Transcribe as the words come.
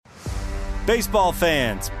Baseball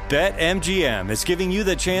fans, BetMGM is giving you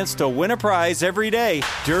the chance to win a prize every day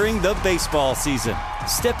during the baseball season.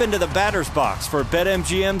 Step into the batter's box for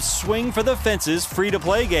BetMGM's Swing for the Fences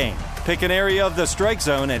free-to-play game. Pick an area of the strike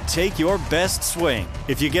zone and take your best swing.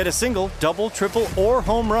 If you get a single, double, triple, or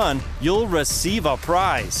home run, you'll receive a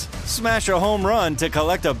prize. Smash a home run to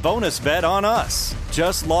collect a bonus bet on us.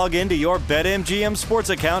 Just log into your BetMGM sports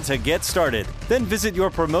account to get started. Then visit your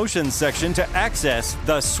promotions section to access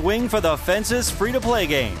the Swing for the Fences free-to-play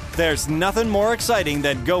game. There's nothing more exciting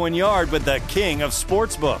than going yard with the king of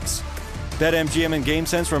sportsbooks. BetMGM and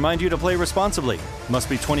GameSense remind you to play responsibly. Must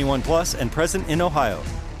be 21 plus and present in Ohio.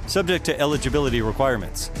 Subject to eligibility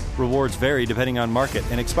requirements. Rewards vary depending on market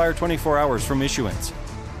and expire 24 hours from issuance.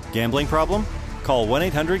 Gambling problem? Call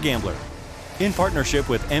 1-800-GAMBLER. In partnership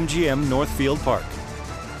with MGM Northfield Park.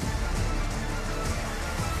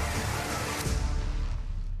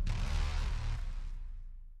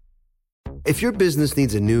 If your business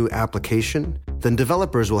needs a new application, then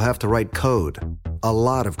developers will have to write code. A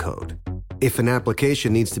lot of code. If an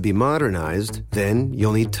application needs to be modernized, then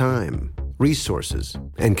you'll need time, resources,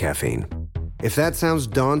 and caffeine. If that sounds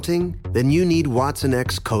daunting, then you need Watson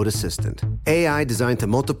X Code Assistant. AI designed to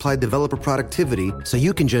multiply developer productivity so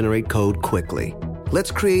you can generate code quickly. Let's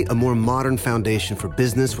create a more modern foundation for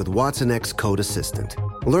business with Watson X Code Assistant.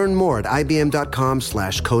 Learn more at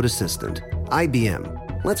ibm.com/code assistant.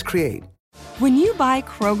 IBM. Let's create. When you buy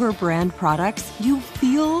Kroger brand products, you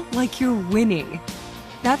feel like you're winning.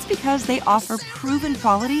 That's because they offer proven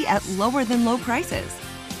quality at lower than low prices.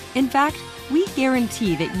 In fact, we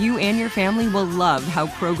guarantee that you and your family will love how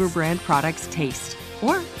Kroger brand products taste,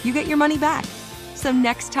 or you get your money back. So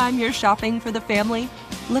next time you're shopping for the family,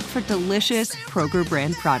 look for delicious Kroger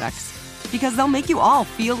brand products, because they'll make you all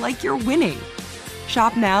feel like you're winning.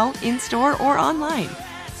 Shop now, in-store, or online.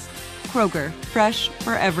 Kroger, fresh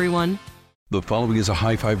for everyone. The following is a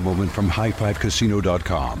high five moment from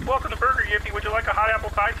highfivecasino.com. Welcome to Burger Yippee. Would you like a hot apple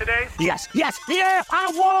pie today? Yes, yeah,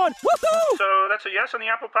 I won! Woohoo! So that's a yes on the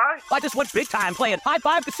apple pie? I just went big time playing High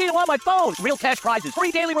Five Casino on my phone. Real cash prizes,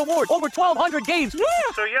 free daily rewards, over 1,200 games. Yeah!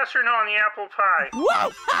 So yes or no on the apple pie?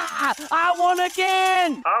 Whoa! I won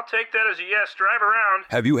again! I'll take that as a yes. Drive around.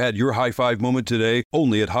 Have you had your high five moment today?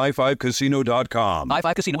 Only at highfivecasino.com. High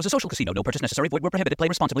Five Casino is a social casino. No purchase necessary. Void where prohibited. Play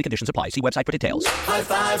responsibly. Conditions apply. See website for details. High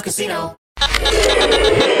Five Casino.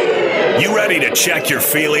 You ready to check your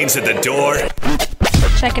feelings at the door?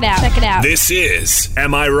 Check it out. Check it out. This is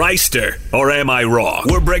Am I Reister or Am I Wrong?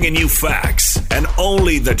 We're bringing you facts and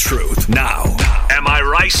only the truth. Now, Am I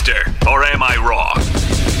Reister or Am I Wrong?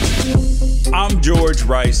 I'm George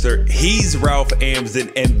Reister. He's Ralph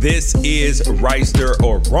Amsden, and this is Reister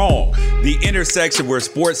or Wrong, the intersection where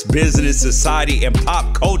sports, business, society, and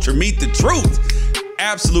pop culture meet the truth.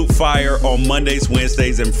 Absolute fire on Mondays,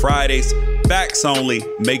 Wednesdays, and Fridays. Facts only.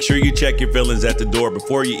 Make sure you check your feelings at the door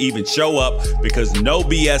before you even show up, because no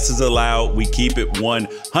BS is allowed. We keep it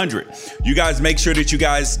 100. You guys make sure that you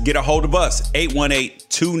guys get a hold of us.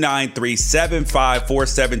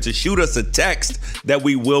 818-293-7547 to shoot us a text that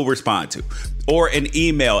we will respond to. Or an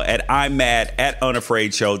email at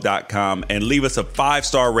immad@unafraidshow.com and leave us a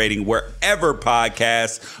 5-star rating wherever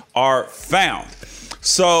podcasts are found.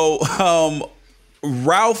 So,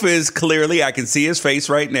 Ralph is clearly, I can see his face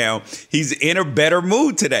right now, he's in a better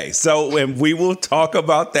mood today. So, and we will talk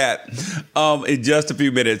about that in just a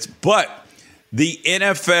few minutes. But the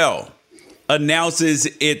NFL announces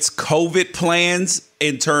its COVID plans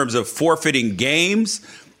in terms of forfeiting games,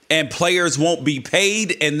 and players won't be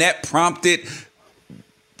paid. And that prompted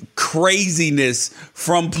craziness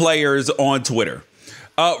from players on Twitter.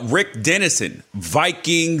 Rick Dennison,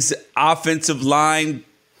 Vikings offensive line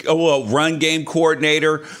run game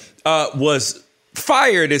coordinator, was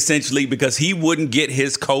fired essentially because he wouldn't get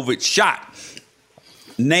his COVID shot.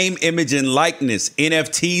 Name, image, and likeness.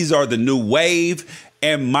 NFTs are the new wave.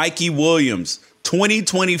 And Mikey Williams,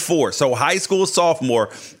 2024, so high school sophomore,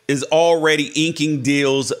 is already inking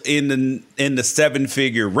deals in the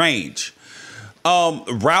 7-figure range.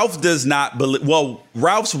 Ralph does not believe. Well,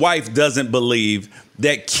 Ralph's wife doesn't believe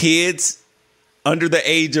that kids under the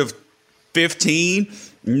age of 15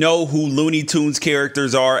 know who Looney Tunes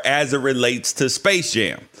characters are as it relates to Space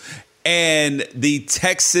Jam. And the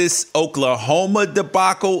Texas-Oklahoma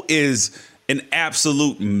debacle is an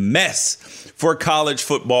absolute mess for college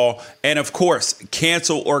football. And of course,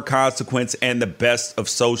 cancel or consequence and the best of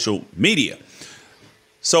social media.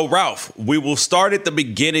 So, Ralph, we will start at the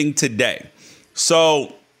beginning today.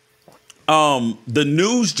 So, the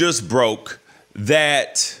news just broke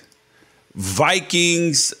that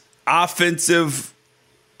Vikings offensive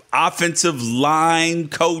offensive line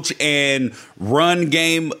coach and run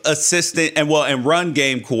game assistant and run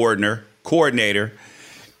game coordinator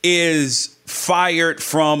is fired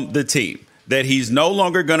from the team. That he's no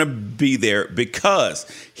longer going to be there because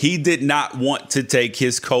he did not want to take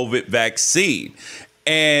his COVID vaccine.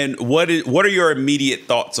 And what are your immediate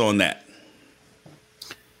thoughts on that?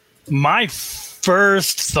 My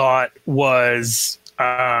first thought was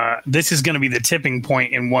this is going to be the tipping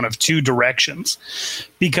point in one of two directions,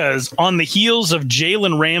 because on the heels of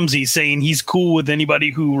Jalen Ramsey saying he's cool with anybody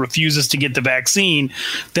who refuses to get the vaccine,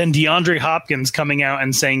 then DeAndre Hopkins coming out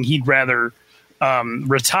and saying he'd rather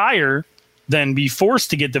retire than be forced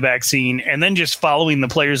to get the vaccine, and then just following the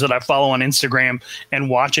players that I follow on Instagram and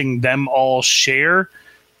watching them all share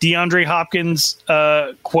DeAndre Hopkins'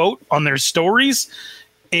 quote on their stories,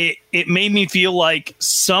 it made me feel like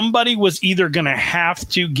somebody was either going to have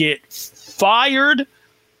to get fired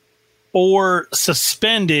or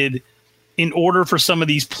suspended in order for some of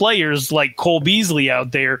these players like Cole Beasley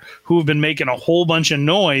out there who have been making a whole bunch of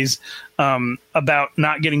noise about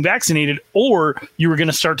not getting vaccinated, or you were going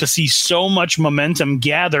to start to see so much momentum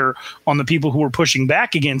gather on the people who were pushing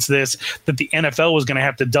back against this that the NFL was going to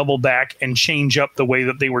have to double back and change up the way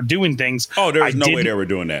that they were doing things. Oh, there's no way they were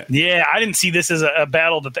doing that. Yeah, I didn't see this as a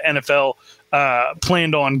battle that the NFL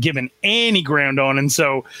planned on giving any ground on. And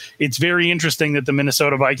so it's very interesting that the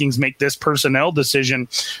Minnesota Vikings make this personnel decision,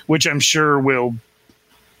 which I'm sure will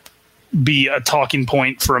be a talking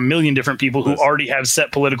point for a million different people who already have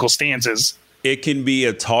set political stances. It can be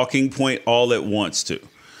a talking point all it wants to.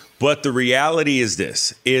 But the reality is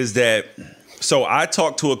this, is that, so I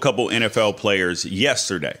talked to a couple NFL players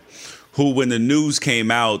yesterday who, when the news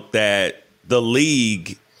came out that the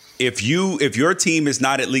league, if your team is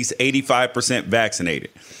not at least 85%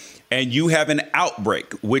 vaccinated and you have an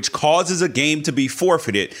outbreak which causes a game to be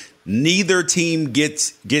forfeited, neither team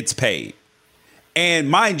gets paid.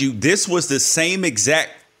 And mind you, this was the same exact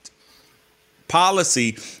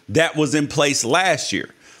policy that was in place last year,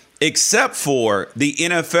 except for the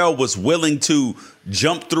NFL was willing to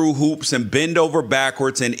jump through hoops and bend over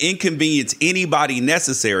backwards and inconvenience anybody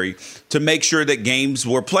necessary to make sure that games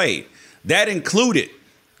were played. That included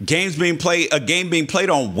a game being played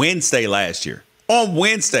on Wednesday last year. On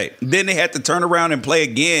Wednesday. Then they had to turn around and play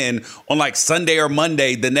again on like Sunday or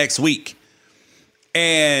Monday the next week.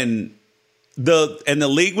 And the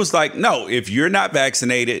league was like, no, if you're not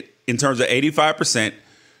vaccinated in terms of 85%,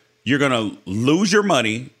 you're going to lose your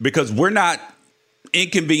money because we're not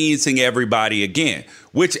inconveniencing everybody again,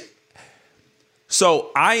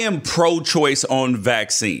 so I am pro-choice on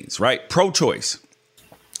vaccines, right? Pro-choice.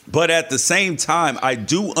 But at the same time, I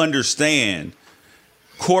do understand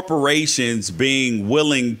corporations being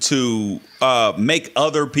willing to make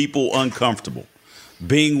other people uncomfortable,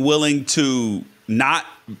 being willing to not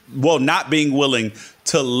being willing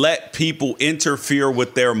to let people interfere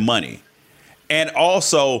with their money. And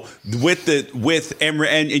also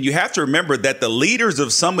and you have to remember that the leaders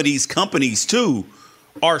of some of these companies too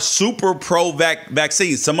are super pro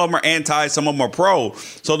vaccines. Some of them are anti, some of them are pro.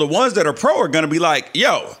 So the ones that are pro are going to be like,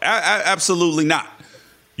 yo, absolutely not.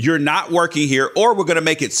 You're not working here, or we're going to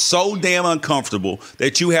make it so damn uncomfortable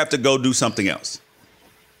that you have to go do something else.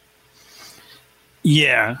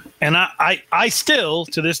 Yeah. And I still,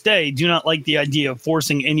 to this day, do not like the idea of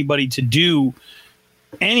forcing anybody to do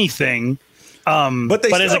anything. But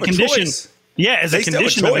as a condition, as a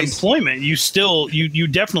condition of employment, you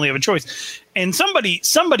definitely have a choice. And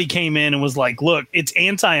somebody came in and was like, look, it's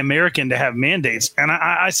anti-American to have mandates. And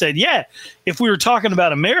I said, yeah, if we were talking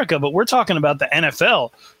about America, but we're talking about the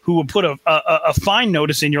NFL, who will put a fine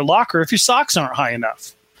notice in your locker if your socks aren't high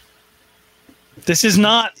enough. This is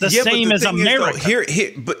not the same as America.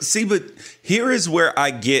 But here is where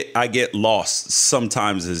I get lost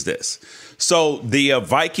sometimes is this. So the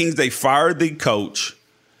Vikings, they fired the coach,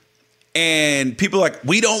 and people are like,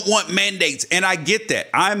 we don't want mandates. And I get that.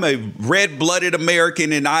 I'm a red-blooded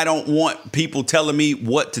American, and I don't want people telling me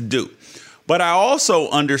what to do. But I also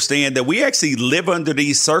understand that we actually live under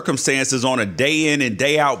these circumstances on a day in and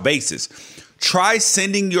day out basis. Try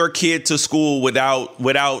sending your kid to school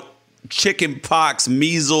without chicken pox,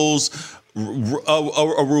 measles, a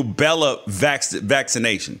rubella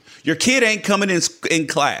vaccination. Your kid ain't coming in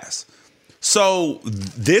class. So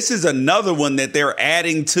this is another one that they're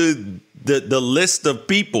adding to the list of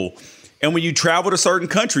people. And when you travel to certain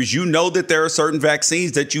countries, you know that there are certain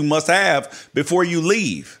vaccines that you must have before you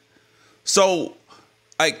leave. So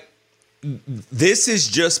this has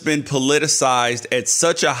just been politicized at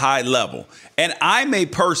such a high level. And I'm a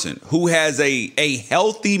person who has a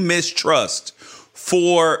healthy mistrust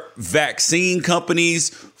for vaccine companies,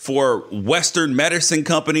 for Western medicine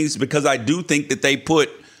companies, because I do think that they put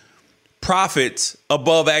profits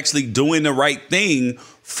above actually doing the right thing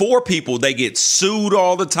for people. They get sued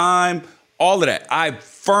all the time, all of that. I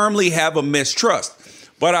firmly have a mistrust.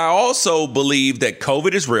 But I also believe that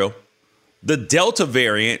COVID is real. The Delta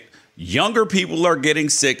variant, younger people are getting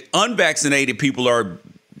sick. Unvaccinated people are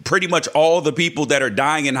pretty much all the people that are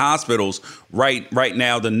dying in hospitals right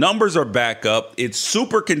now. The numbers are back up. It's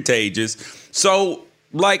super contagious. So,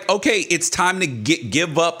 like, okay, it's time to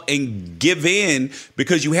give up and give in,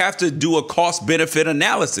 because you have to do a cost-benefit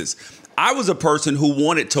analysis. I was a person who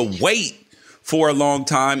wanted to wait for a long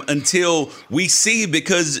time until we see,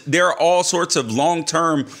 because there are all sorts of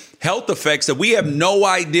long-term health effects that we have no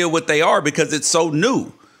idea what they are because it's so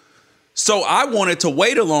new. So I wanted to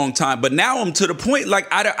wait a long time, but now I'm to the point, like,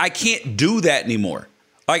 I can't do that anymore.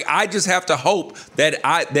 Like, I just have to hope that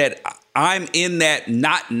I'm in that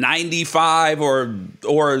not 95 or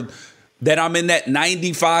that I'm in that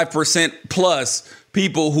 95% plus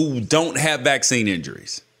people who don't have vaccine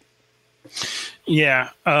injuries. Yeah.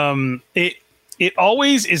 It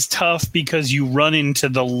always is tough because you run into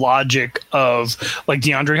the logic of, like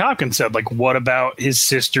DeAndre Hopkins said, like, what about his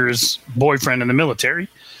sister's boyfriend in the military?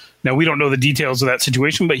 Now, we don't know the details of that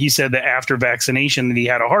situation, but he said that after vaccination that he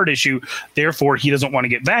had a heart issue. Therefore, he doesn't want to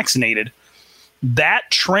get vaccinated. That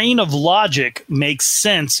train of logic makes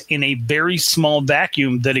sense in a very small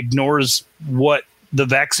vacuum that ignores what the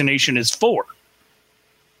vaccination is for.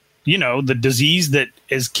 You know, the disease that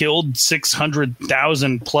has killed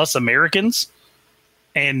 600,000 plus Americans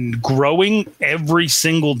and growing every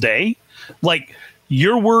single day. Like,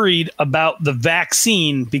 you're worried about the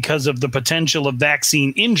vaccine because of the potential of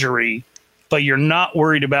vaccine injury, but you're not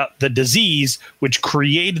worried about the disease, which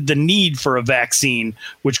created the need for a vaccine,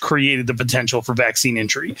 which created the potential for vaccine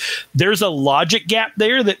injury. There's a logic gap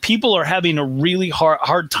there that people are having a really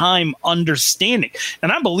hard time understanding.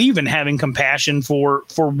 And I believe in having compassion for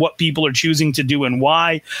what people are choosing to do and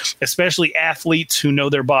why, especially athletes who know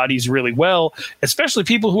their bodies really well, especially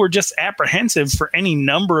people who are just apprehensive for any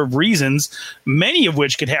number of reasons, many of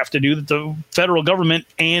which could have to do with the federal government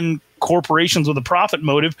and corporations with a profit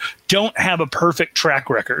motive don't have a perfect track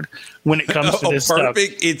record when it comes to this stuff.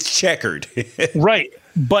 It's checkered. Right.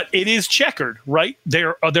 But it is checkered, right?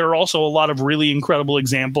 There are also a lot of really incredible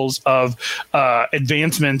examples of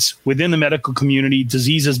advancements within the medical community,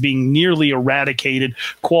 diseases being nearly eradicated,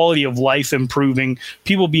 quality of life improving,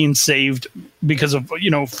 people being saved because of,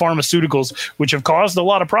 pharmaceuticals, which have caused a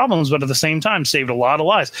lot of problems, but at the same time saved a lot of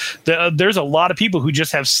lives. There's a lot of people who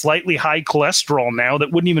just have slightly high cholesterol now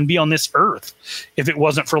that wouldn't even be on this earth if it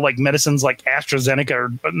wasn't for like medicines like AstraZeneca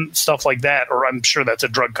or stuff like that. Or I'm sure that's a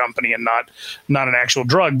drug company and not an actual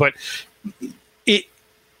drug, but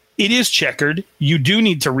it is checkered. You do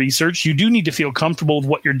need to research. You do need to feel comfortable with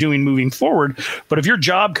what you're doing moving forward. But if your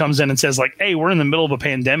job comes in and says like, hey, we're in the middle of a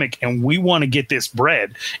pandemic and we want to get this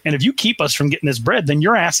bread, and if you keep us from getting this bread, then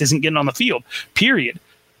your ass isn't getting on the field, period.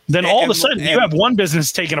 Then all of a sudden you have one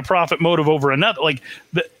business taking a profit motive over another. Like,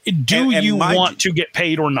 do you want to get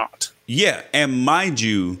paid or not? Yeah. And mind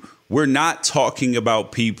you, we're not talking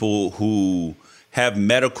about people who have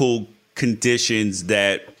medical conditions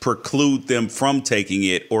that preclude them from taking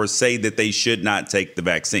it or say that they should not take the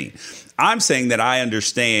vaccine. I'm saying that I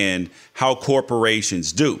understand how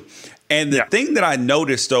corporations do. And the thing that I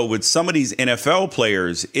noticed, though, with some of these NFL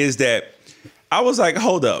players is that I was like,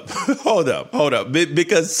 hold up.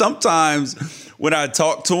 Because sometimes when I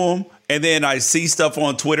talk to them and then I see stuff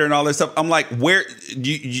on Twitter and all this stuff, I'm like, where's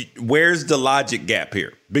the logic gap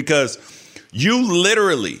here? Because you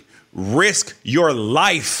literally risk your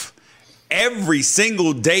life every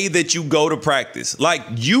single day that you go to practice. Like,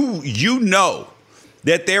 you know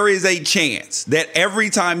that there is a chance that every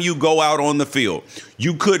time you go out on the field,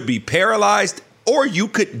 you could be paralyzed or you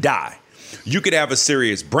could die. You could have a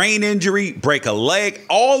serious brain injury, break a leg,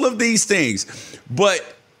 all of these things.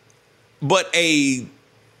 But the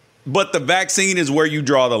vaccine is where you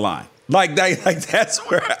draw the line. Like that's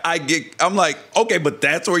where I'm like, okay, but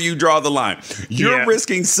that's where you draw the line. You're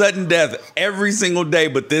risking sudden death every single day,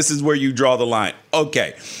 but this is where you draw the line.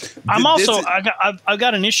 Okay. I've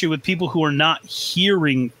got an issue with people who are not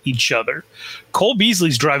hearing each other. Cole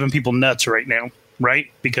Beasley's driving people nuts right now,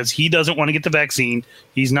 right? Because he doesn't want to get the vaccine.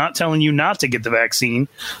 He's not telling you not to get the vaccine,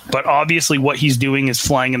 but obviously what he's doing is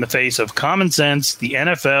flying in the face of common sense, the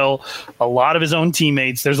NFL, a lot of his own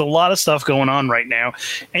teammates. There's a lot of stuff going on right now,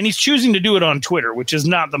 and he's choosing to do it on Twitter, which is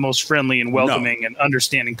not the most friendly and welcoming and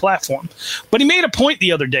understanding platform. But he made a point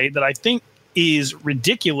the other day that I think is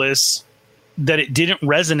ridiculous that it didn't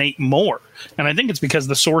resonate more. And I think it's because of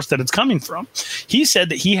the source that it's coming from. He said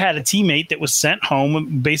that he had a teammate that was sent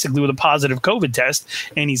home basically with a positive COVID test,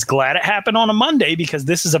 and he's glad it happened on a Monday because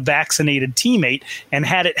this is a vaccinated teammate. And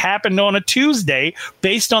had it happened on a Tuesday,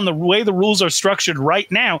 based on the way the rules are structured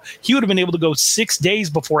right now, he would have been able to go 6 days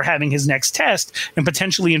before having his next test and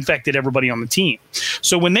potentially infected everybody on the team.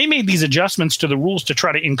 So when they made these adjustments to the rules to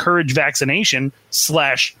try to encourage vaccination /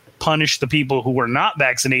 punish the people who were not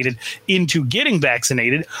vaccinated into getting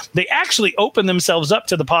vaccinated, they actually open themselves up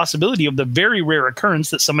to the possibility of the very rare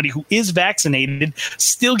occurrence that somebody who is vaccinated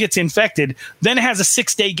still gets infected, then has a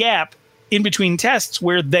 6-day gap in between tests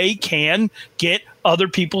where they can get other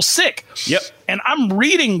people sick. Yep. And I'm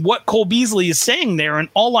reading what Cole Beasley is saying there, and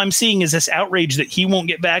all I'm seeing is this outrage that he won't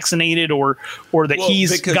get vaccinated or that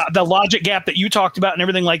he's got the logic gap that you talked about and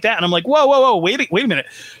everything like that. And I'm like, whoa, wait a minute.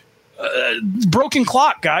 Broken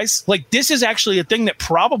clock, guys. Like, this is actually a thing that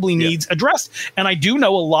probably needs addressed. And I do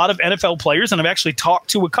know a lot of NFL players, and I've actually talked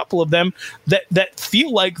to a couple of them that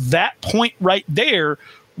feel like that point right there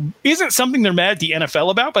isn't something they're mad at the NFL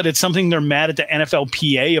about, but it's something they're mad at the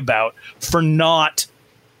NFLPA about for not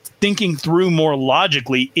thinking through more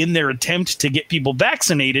logically in their attempt to get people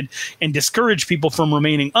vaccinated and discourage people from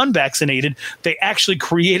remaining unvaccinated. They actually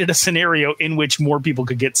created a scenario in which more people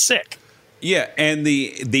could get sick. Yeah, and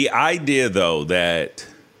the idea though that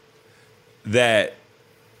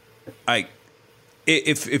like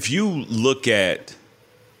if you look at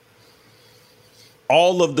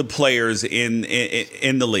all of the players in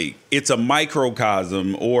the league, it's a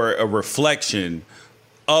microcosm or a reflection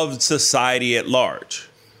of society at large,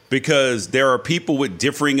 because there are people with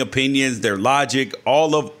differing opinions, their logic,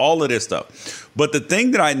 all of this stuff. But the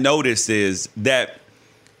thing that I noticed is that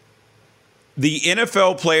the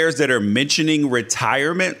NFL players that are mentioning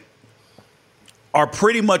retirement are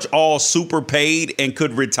pretty much all super paid and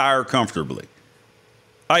could retire comfortably.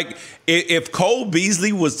 Like, if Cole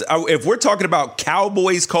Beasley if we're talking about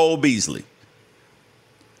Cowboys Cole Beasley,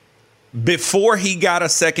 before he got a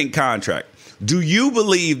second contract, do you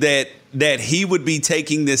believe that he would be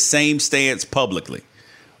taking this same stance publicly?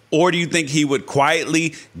 Or do you think he would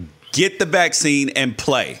quietly get the vaccine and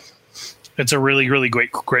play? It's a really, really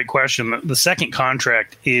great question. The second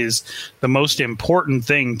contract is the most important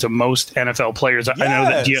thing to most NFL players. Yes. I know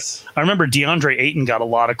that I remember DeAndre Ayton got a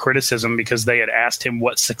lot of criticism because they had asked him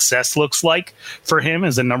what success looks like for him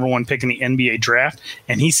as the number one pick in the NBA draft,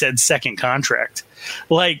 and he said second contract.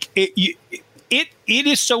 Like, it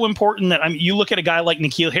is so important that you look at a guy like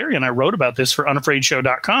N'Keal Harry, and I wrote about this for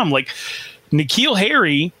unafraidshow.com. Like, N'Keal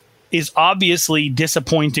Harry is obviously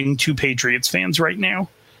disappointing to Patriots fans right now.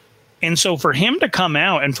 And so for him to come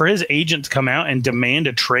out and for his agent to come out and demand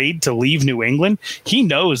a trade to leave New England, he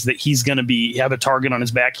knows that he's going to have a target on his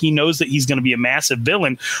back. He knows that he's going to be a massive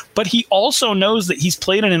villain, but he also knows that he's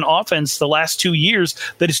played in an offense the last 2 years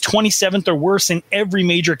that is 27th or worse in every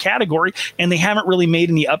major category, and they haven't really made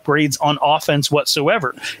any upgrades on offense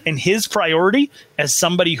whatsoever. And his priority as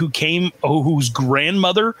somebody whose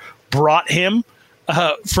grandmother brought him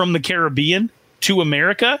from the Caribbean to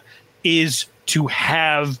America is to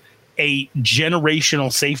have a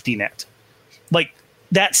generational safety net. Like,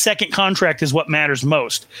 that second contract is what matters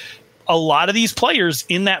most. A lot of these players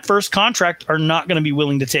in that first contract are not going to be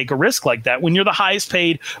willing to take a risk like that. When you're the highest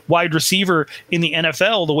paid wide receiver in the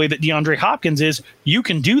NFL, the way that DeAndre Hopkins is, you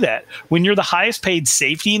can do that. When you're the highest paid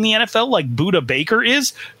safety in the NFL, like Budda Baker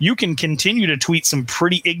is, you can continue to tweet some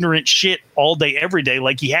pretty ignorant shit all day, every day,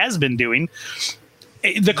 like he has been doing.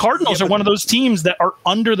 The Cardinals are one of those teams that are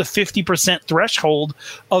under the 50% threshold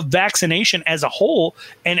of vaccination as a whole.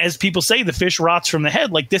 And as people say, the fish rots from the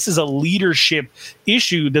head. Like, this is a leadership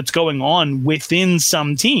issue that's going on within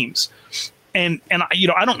some teams. And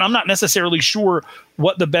I'm not necessarily sure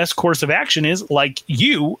what the best course of action is. Like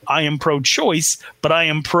you, I am pro-choice, but I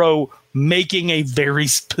am pro making a very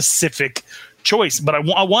specific choice. But I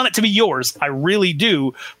want it to be yours. I really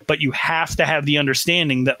do. But you have to have the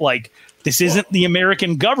understanding that, like, this isn't the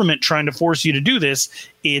American government trying to force you to do this.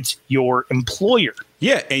 It's your employer.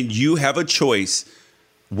 Yeah, and you have a choice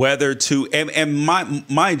whether to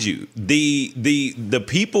mind you, the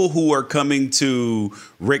people who are coming to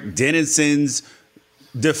Rick Dennison's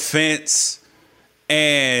defense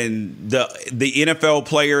and the NFL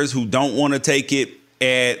players who don't want to take it,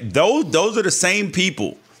 and those are the same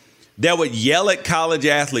people that would yell at college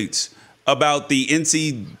athletes about the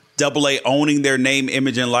NCAA owning their name,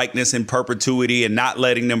 image, and likeness in perpetuity and not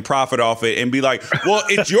letting them profit off it, and be like, well,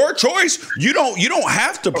 it's your choice. You don't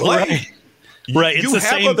have to play. Right. You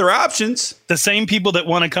have other options. The same people that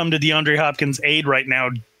want to come to DeAndre Hopkins' aid right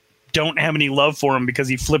now don't have any love for him because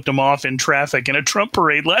he flipped him off in traffic in a Trump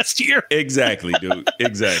parade last year. Exactly, dude.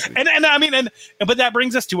 Exactly. But that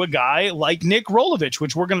brings us to a guy like Nick Rolovich,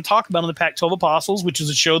 which we're going to talk about on the Pac-12 Apostles, which is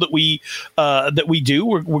a show that we do.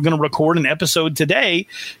 We're going to record an episode today.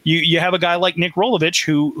 You have a guy like Nick Rolovich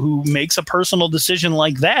who makes a personal decision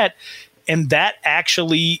like that. And that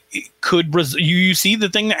actually could you see the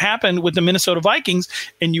thing that happened with the Minnesota Vikings,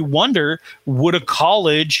 and you wonder, would a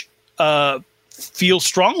college feel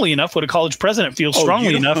strongly enough? Would a college president feel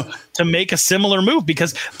strongly enough to make a similar move?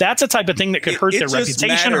 Because that's a type of thing that could hurt their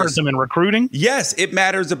reputation, hurt them in recruiting. Yes, it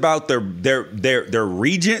matters about their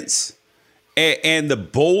regents and the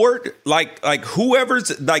board, like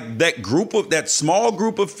whoever's like that small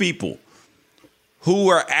group of people who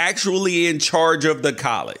are actually in charge of the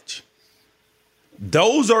college.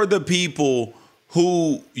 Those are the people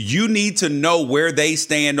who you need to know where they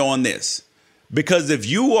stand on this. Because if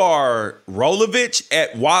you are Rolovich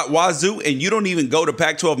at Wazoo and you don't even go to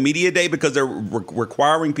Pac-12 Media Day because they're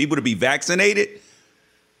requiring people to be vaccinated,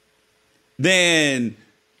 then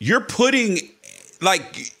you're putting,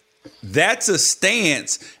 like, that's a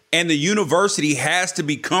stance, and the university has to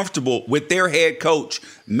be comfortable with their head coach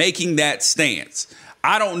making that stance.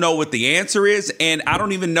 I don't know what the answer is, and I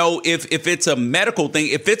don't even know if it's a medical thing.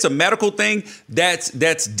 If it's a medical thing, that's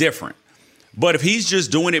different. But if he's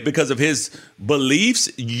just doing it because of his beliefs,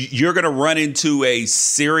 you're going to run into a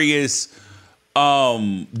serious,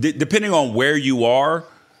 depending on where you are,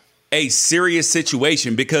 a serious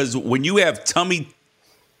situation. Because when you have Tuberville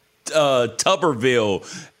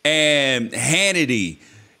and Hannity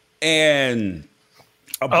and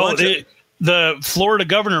a bunch of... The Florida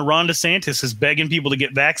governor, Ron DeSantis, is begging people to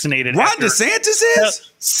get vaccinated. Ron DeSantis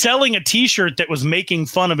is? Selling a T-shirt that was making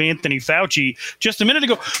fun of Anthony Fauci just a minute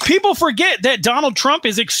ago. People forget that Donald Trump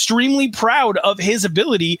is extremely proud of his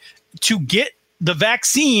ability to get the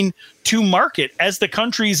vaccine to market as the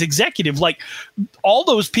country's executive. Like, all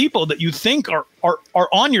those people that you think are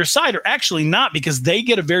on your side are actually not, because they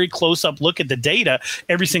get a very close-up look at the data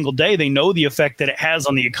every single day. They know the effect that it has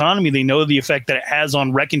on the economy. They know the effect that it has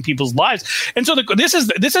on wrecking people's lives. And so this is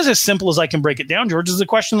as simple as I can break it down, George. This is a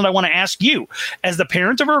question that I want to ask you. As the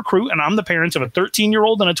parent of a recruit, and I'm the parent of a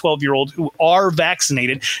 13-year-old and a 12-year-old who are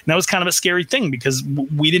vaccinated, and that was kind of a scary thing because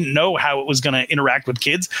we didn't know how it was going to interact with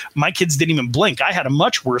kids. My kids didn't even blink. I had a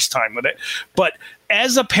much worse time with it. But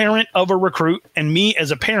as a parent of a recruit, and me as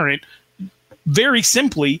a parent, very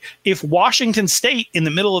simply, if Washington State in the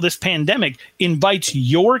middle of this pandemic invites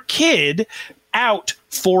your kid out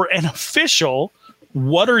for an official,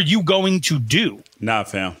 what are you going to do? Not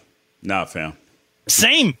fam.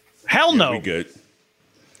 Same. Hell no. We good.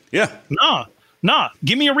 Yeah. Nah.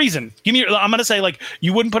 Give me a reason. I'm going to say, like,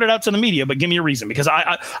 you wouldn't put it out to the media, but give me a reason, because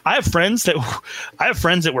I have friends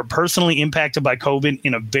that were personally impacted by COVID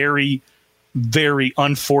in a very, very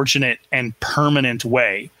unfortunate and permanent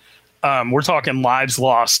way. We're talking lives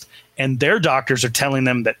lost, and their doctors are telling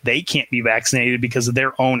them that they can't be vaccinated because of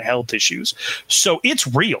their own health issues. So it's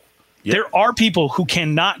real. Yep. There are people who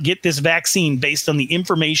cannot get this vaccine based on the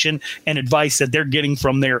information and advice that they're getting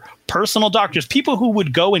from their personal doctors, people who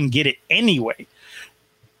would go and get it anyway.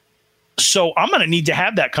 So I'm going to need to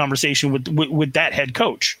have that conversation with that head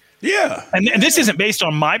coach. Yeah. And this isn't based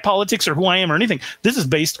on my politics or who I am or anything. This is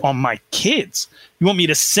based on my kids. You want me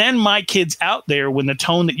to send my kids out there when the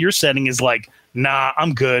tone that you're setting is like, nah,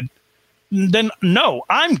 I'm good. Then no,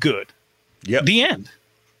 I'm good. Yep. The end.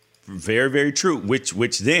 Very, very true.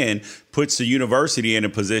 Which then puts the university in a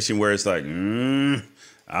position where it's like,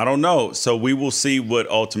 I don't know. So we will see what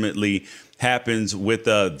ultimately happens with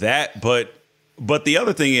that. But the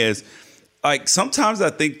other thing is, like, sometimes I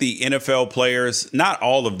think the NFL players, not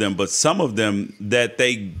all of them, but some of them, that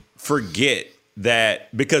they forget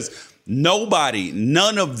that, because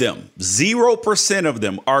none of them, 0% of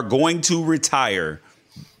them are going to retire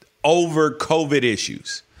over COVID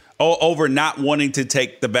issues, over not wanting to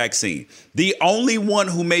take the vaccine. The only one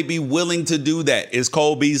who may be willing to do that is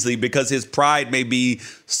Cole Beasley, because his pride may be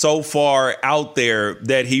so far out there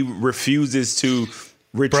that he refuses to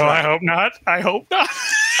retire. Bro, I hope not.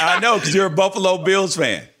 I know, because you're a Buffalo Bills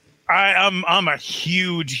fan. I'm a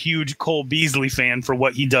huge Cole Beasley fan for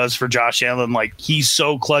what he does for Josh Allen. Like, he's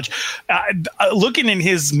so clutch. Looking in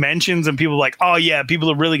his mentions, and people like, oh yeah, people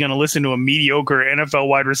are really going to listen to a mediocre NFL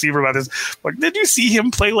wide receiver about this. Like, did you see him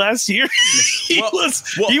play last year? He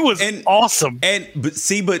was awesome.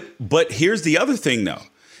 But here's the other thing though,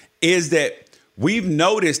 is that we've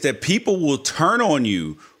noticed that people will turn on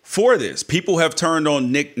you for this. People have turned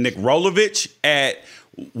on Nick Rolovich at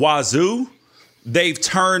Wazoo. They've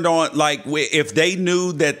turned on, like, if they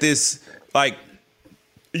knew that this, like,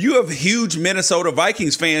 You have huge Minnesota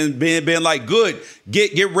Vikings fans been like, good,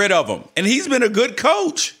 get rid of him. And he's been a good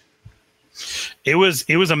coach. It was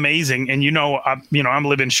amazing. And, I'm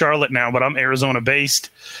living in Charlotte now, but I'm Arizona based.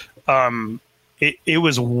 It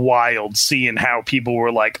was wild seeing how people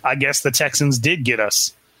were like, I guess the Texans did get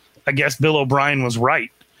us. I guess Bill O'Brien was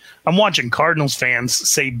right. I'm watching Cardinals fans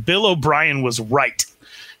say Bill O'Brien was right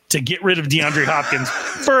to get rid of DeAndre Hopkins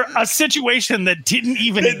for a situation that didn't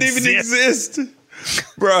even exist.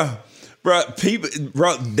 Bro,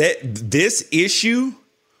 this issue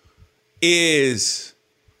is,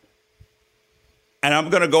 and I'm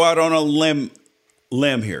going to go out on a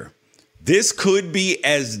limb here. This could be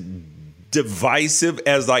as divisive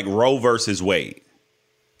as like Roe versus Wade,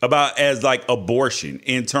 about as like abortion,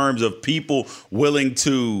 in terms of people willing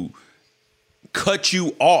to cut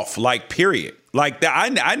you off, like, period. Like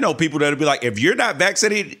that. I know people that'll be like, if you're not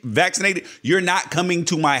vaccinated, you're not coming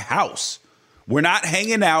to my house. We're not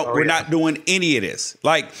hanging out. We're not doing any of this.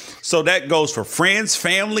 Like, so that goes for friends,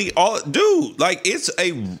 family, all. Dude, like,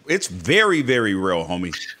 it's very, very real,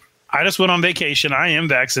 homie. I just went on vacation. I am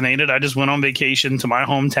vaccinated. I just went on vacation to my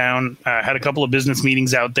hometown. Had a couple of business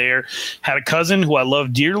meetings out there. Had a cousin who I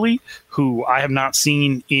love dearly, who I have not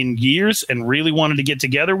seen in years and really wanted to get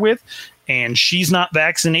together with. And she's not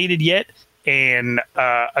vaccinated yet. And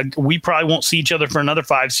we probably won't see each other for another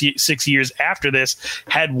 5-6 years after this.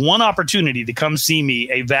 Had one opportunity to come see me,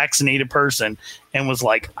 a vaccinated person, and was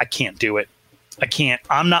like, I can't do it. I can't.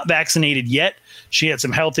 I'm not vaccinated yet. She had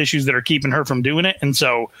some health issues that are keeping her from doing it. And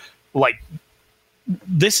so, like,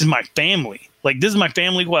 this is my family. Like, this is my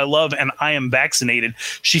family who I love, and I am vaccinated.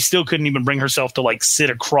 She still couldn't even bring herself to, like,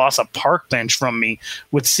 sit across a park bench from me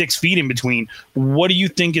with 6 feet in between. What do you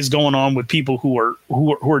think is going on with people who are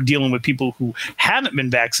dealing with people who haven't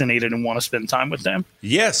been vaccinated and want to spend time with them?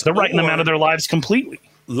 Yes. They're writing them out of their lives completely.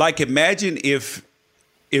 Like, imagine if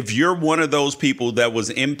you're one of those people that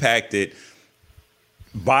was impacted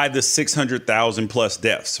by the 600,000 plus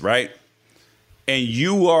deaths, right? And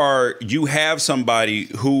you have somebody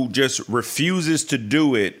who just refuses to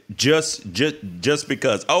do it just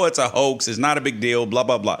because, oh, it's a hoax, it's not a big deal, blah,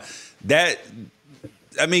 blah, blah. Because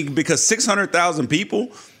 600,000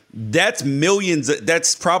 people, that's millions,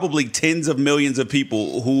 that's probably tens of millions of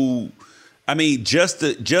people who, just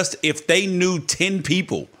if they knew 10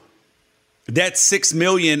 people, that's 6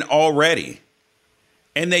 million already.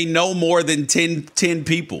 And they know more than 10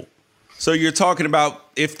 people. So you're talking about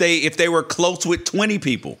if they were close with 20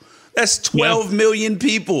 people, that's 12 million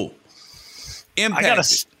people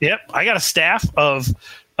impacted. I got a staff of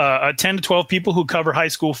 10 to 12 people who cover high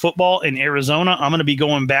school football in Arizona. I'm going to be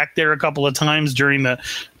going back there a couple of times during the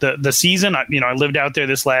season. I lived out there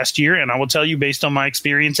this last year, and I will tell you, based on my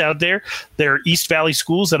experience out there, there are East Valley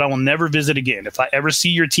schools that I will never visit again. If I ever see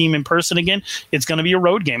your team in person again, it's going to be a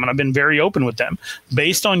road game, and I've been very open with them.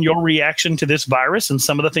 Based on your reaction to this virus and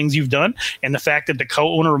some of the things you've done, and the fact that the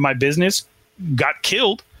co-owner of my business got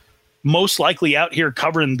killed, most likely out here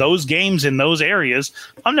covering those games in those areas,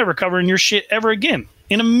 I'm never covering your shit ever again.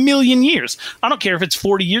 In a million years. I don't care if it's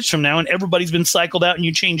 40 years from now and everybody's been cycled out and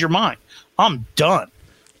you change your mind. I'm done.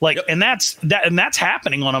 And that's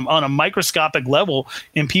happening on a microscopic level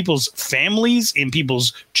in people's families, in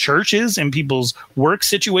people's churches, in people's work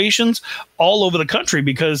situations all over the country,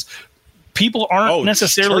 because people aren't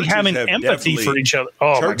necessarily having empathy for each other.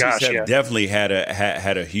 Oh my gosh, churches have definitely had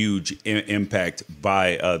a huge impact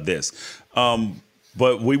by this.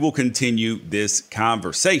 But we will continue this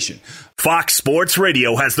conversation. Fox Sports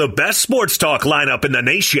Radio has the best sports talk lineup in the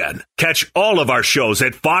nation. Catch all of our shows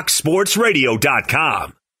at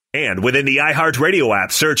foxsportsradio.com. And within the iHeartRadio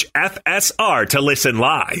app, search FSR to listen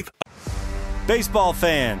live. Baseball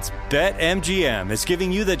fans, BetMGM is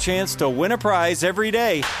giving you the chance to win a prize every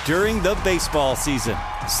day during the baseball season.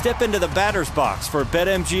 Step into the batter's box for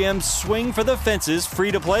BetMGM's Swing for the Fences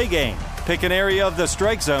free-to-play game. Pick an area of the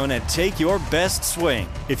strike zone and take your best swing.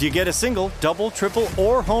 If you get a single, double, triple,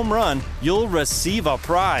 or home run, you'll receive a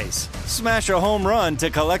prize. Smash a home run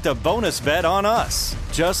to collect a bonus bet on us.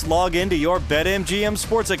 Just log into your BetMGM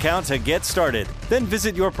sports account to get started. Then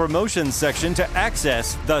visit your promotions section to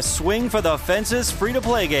access the Swing for the Fences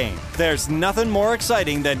free-to-play game. There's nothing more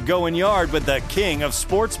exciting than going yard with the king of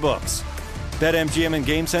sportsbooks. BetMGM and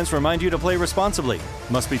GameSense remind you to play responsibly.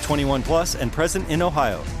 Must be 21 plus and present in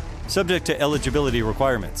Ohio. Subject to eligibility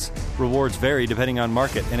requirements. Rewards vary depending on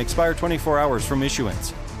market and expire 24 hours from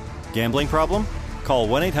issuance. Gambling problem? Call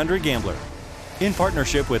 1-800-GAMBLER. In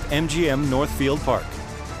partnership with MGM Northfield Park.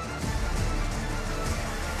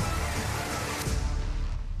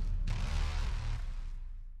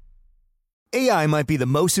 AI might be the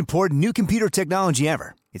most important new computer technology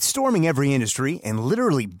ever. It's storming every industry, and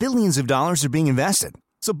literally billions of dollars are being invested.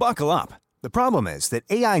 So buckle up. The problem is that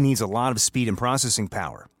AI needs a lot of speed and processing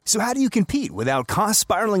power. So how do you compete without costs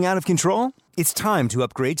spiraling out of control? It's time to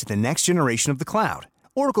upgrade to the next generation of the cloud.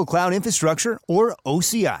 Oracle Cloud Infrastructure, or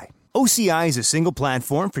OCI. OCI is a single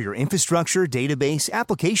platform for your infrastructure, database,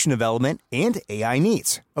 application development, and AI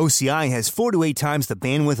needs. OCI has 4 to 8 times the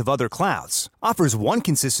bandwidth of other clouds, offers one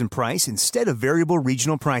consistent price instead of variable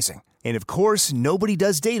regional pricing. And of course, nobody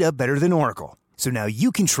does data better than Oracle. So now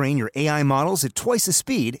you can train your AI models at twice the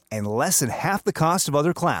speed and less than half the cost of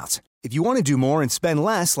other clouds. If you want to do more and spend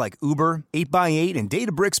less like Uber, 8x8, and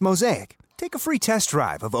Databricks Mosaic, take a free test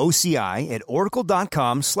drive of OCI at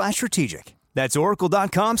oracle.com/strategic. That's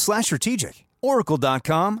oracle.com/strategic.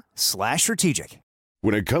 Oracle.com/strategic.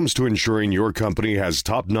 When it comes to ensuring your company has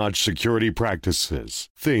top-notch security practices,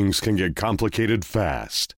 things can get complicated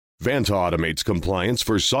fast. Vanta automates compliance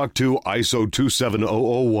for SOC 2, ISO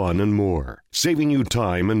 27001, and more, saving you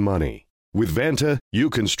time and money. With Vanta,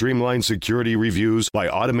 you can streamline security reviews by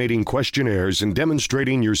automating questionnaires and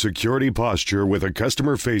demonstrating your security posture with a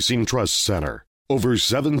customer-facing trust center. Over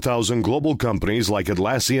 7,000 global companies like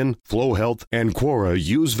Atlassian, Flow Health, and Quora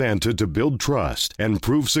use Vanta to build trust and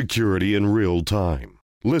prove security in real time.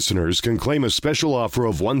 Listeners can claim a special offer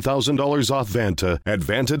of $1,000 off Vanta at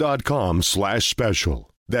vanta.com/special.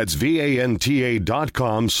 That's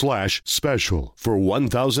VANTA.com/special for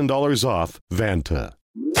 $1,000 off Vanta.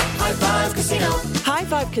 High Five Casino. High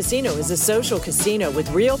Five Casino is a social casino with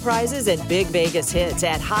real prizes and big Vegas hits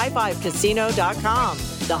at highfivecasino.com.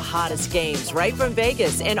 The hottest games right from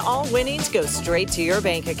Vegas, and all winnings go straight to your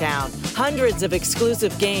bank account. Hundreds of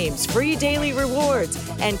exclusive games, free daily rewards,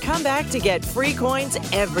 and come back to get free coins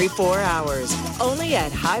every 4 hours. Only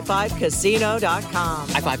at highfivecasino.com.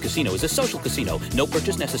 High Five Casino is a social casino. No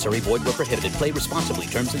purchase necessary. Void where prohibited. Play responsibly.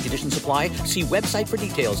 Terms and conditions apply. See website for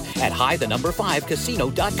details at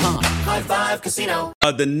high5casino.com. High Five Casino.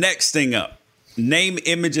 The next thing up, name,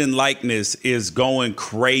 image, and likeness is going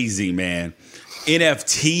crazy, man.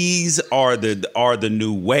 NFTs are the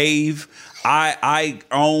new wave. I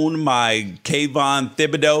own my Kayvon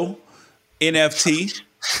Thibodeau NFT.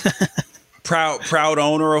 proud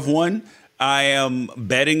owner of one. I am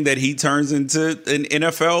betting that he turns into an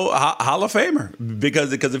NFL Hall of Famer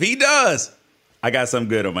because if he does, I got some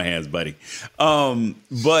good on my hands, buddy. And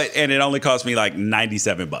it only cost me like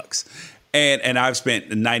 $97. And I've spent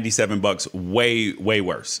 $97 way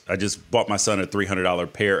worse. I just bought my son a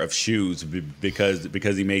 $300 pair of shoes because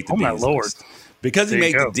he made the Dean's list. Because he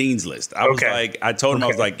made the Dean's list. I told him, I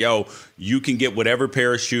was like, yo, you can get whatever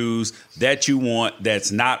pair of shoes that you want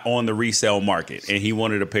that's not on the resale market. And he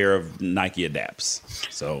wanted a pair of Nike Adapts.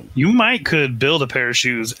 So you could build a pair of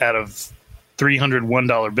shoes out of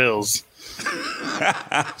 $301 bills.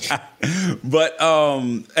 But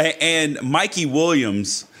and Mikey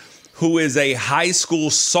Williams, who is a high school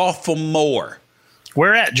sophomore.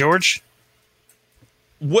 Where at, George?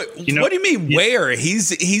 What do you mean where?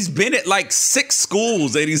 He's been at like 6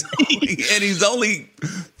 schools and he's only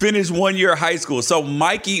finished 1 year of high school. So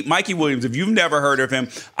Mikey Williams, if you've never heard of him,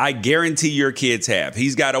 I guarantee your kids have.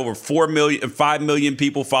 He's got over 5 million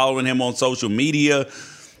people following him on social media.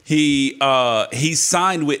 He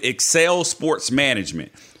signed with Excel Sports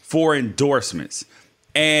Management for endorsements.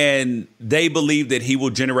 And they believe that he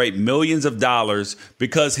will generate millions of dollars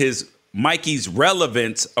because Mikey's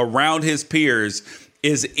relevance around his peers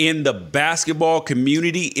is in the basketball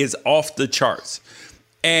community is off the charts.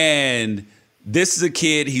 And this is a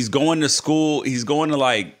kid, he's going to school. He's going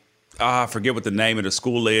to I forget what the name of the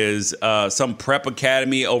school is. Some prep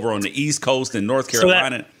academy over on the East Coast in North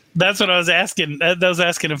Carolina. That's what I was asking. I was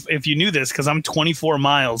asking if you knew this because I'm 24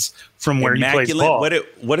 miles from where he plays ball.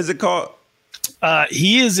 What is it called?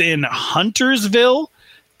 He is in Huntersville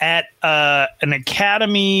at an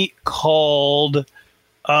academy called.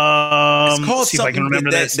 It's called see if I can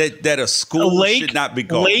remember that a school should not be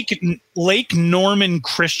called. Lake Norman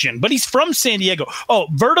Christian, but he's from San Diego. Oh,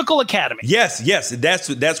 Vertical Academy. Yes,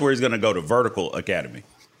 that's where he's going to go to Vertical Academy.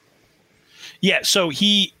 Yeah, so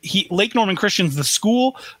he Lake Norman Christian's the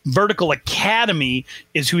school. Vertical Academy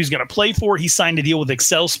is who he's going to play for. He signed a deal with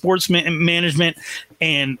Excel Sports Management,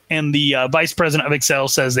 and the vice president of Excel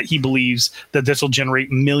says that he believes that this will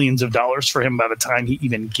generate millions of dollars for him by the time he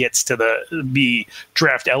even gets to be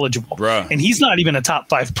draft eligible. Bruh. And he's not even a top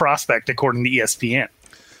 5 prospect according to ESPN.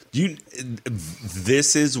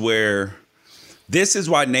 This is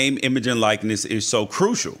why name, image, and likeness is so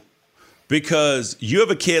crucial. Because you have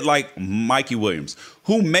a kid like Mikey Williams,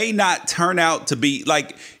 who may not turn out to be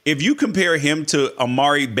like, if you compare him to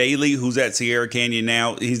Amari Bailey, who's at Sierra Canyon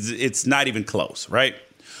now, it's not even close, right?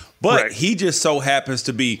 But he just so happens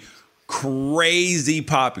to be crazy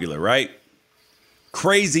popular, right?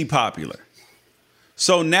 Crazy popular.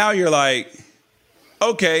 So now you're like,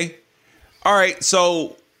 okay, all right.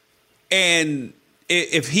 So, and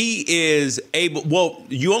if he is able, well,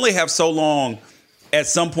 you only have so long at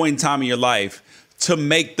some point in time in your life to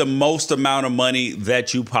make the most amount of money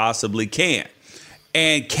that you possibly can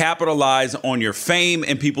and capitalize on your fame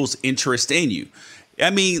and people's interest in you.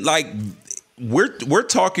 I mean, like, we're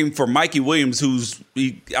talking for Mikey Williams,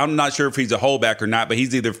 I'm not sure if he's a holdback or not, but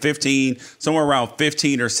he's either somewhere around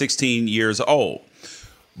 15 or 16 years old.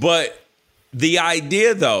 But the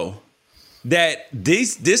idea, though, that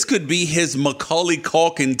this could be his Macaulay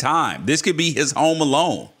Culkin time. This could be his Home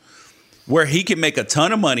Alone, where he can make a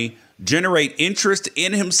ton of money, generate interest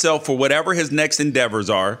in himself for whatever his next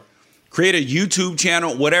endeavors are, create a YouTube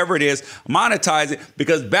channel, whatever it is, monetize it,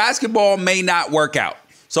 because basketball may not work out.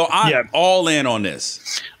 So I'm all in on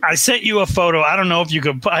this. I sent you a photo. I don't know if you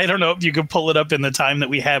could pull it up in the time that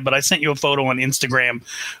we had, but I sent you a photo on Instagram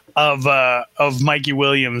of Mikey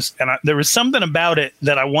Williams, and there was something about it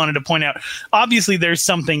that I wanted to point out. Obviously, there's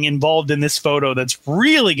something involved in this photo that's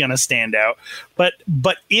really going to stand out. But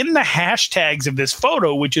in the hashtags of this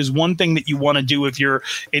photo, which is one thing that you want to do if you're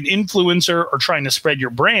an influencer or trying to spread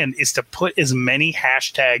your brand, is to put as many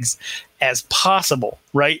hashtags as possible,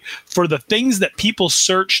 right? For the things that people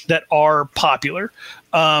search that are popular.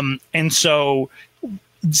 And so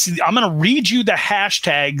I'm going to read you the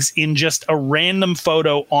hashtags in just a random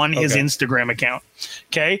photo on his Instagram account.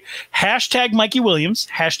 Okay. Hashtag Mikey Williams,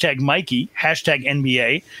 hashtag Mikey, hashtag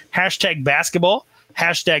NBA, hashtag basketball,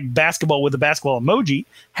 hashtag basketball with a basketball emoji,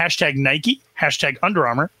 hashtag Nike, hashtag Under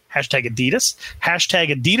Armour, hashtag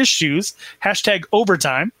Adidas shoes, hashtag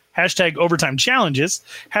overtime, hashtag overtime challenges,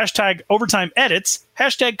 hashtag overtime edits,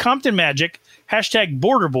 hashtag Compton Magic, hashtag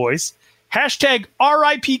Border Boys, hashtag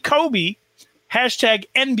RIP Kobe, hashtag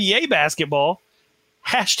NBA basketball,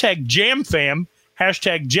 hashtag Jam Fam,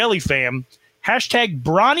 hashtag Jelly Fam, hashtag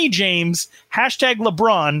Bronny James, hashtag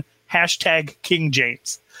LeBron, hashtag King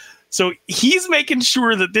James. So he's making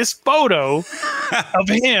sure that this photo of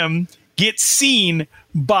him gets seen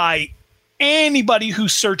by anybody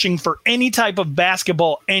who's searching for any type of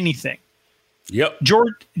basketball, anything. Yep.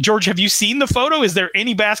 George, have you seen the photo? Is there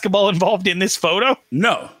any basketball involved in this photo?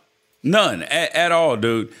 No, none at all,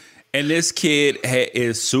 dude. And this kid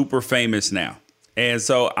is super famous now. And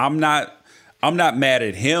so I'm not mad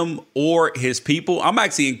at him or his people. I'm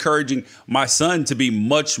actually encouraging my son to be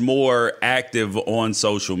much more active on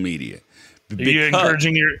social media. Are you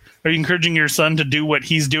encouraging your son to do what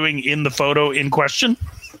he's doing in the photo in question?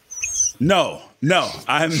 No,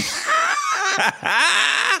 I'm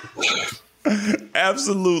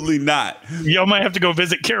absolutely not. Y'all might have to go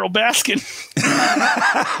visit Carol Baskin.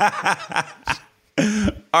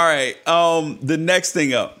 All right. The next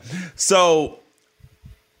thing up. So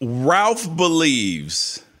Ralph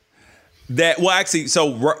believes that. Well, actually,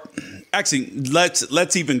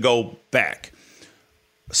 let's even go back.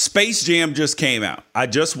 Space Jam just came out. I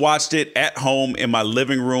just watched it at home in my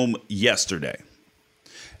living room yesterday,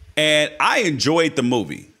 and I enjoyed the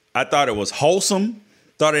movie. I thought it was wholesome.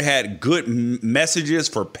 Thought it had good messages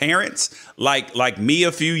for parents, like me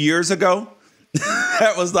a few years ago.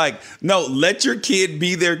 That was like, no, let your kid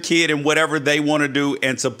be their kid and whatever they want to do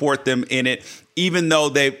and support them in it, even though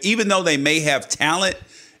they may have talent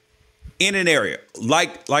in an area.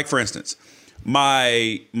 Like for instance,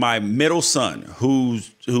 my middle son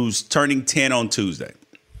who's turning 10 on Tuesday.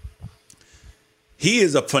 He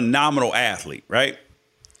is a phenomenal athlete, right?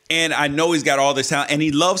 And I know he's got all this talent and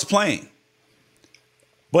he loves playing.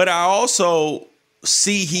 But I also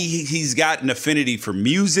see he's got an affinity for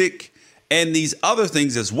music and these other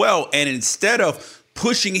things as well. And instead of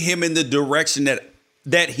pushing him in the direction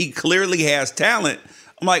that he clearly has talent,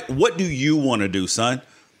 I'm like, what do you want to do, son?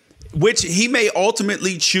 Which he may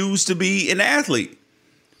ultimately choose to be an athlete.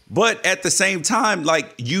 But at the same time,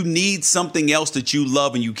 like, you need something else that you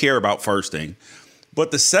love and you care about, first thing.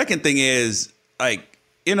 But the second thing is, like,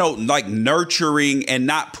 like nurturing and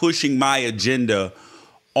not pushing my agenda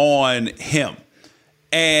on him.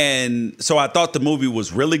 And so I thought the movie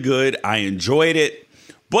was really good. I enjoyed it.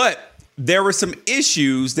 But there were some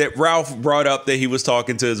issues that Ralph brought up that he was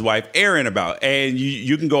talking to his wife, Erin, about. And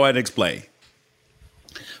you can go ahead and explain.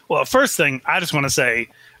 Well, first thing, I just want to say,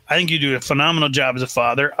 I think you do a phenomenal job as a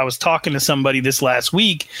father. I was talking to somebody this last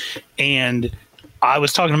week, and I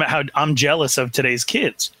was talking about how I'm jealous of today's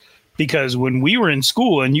kids. Because when we were in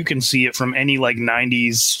school, and you can see it from any like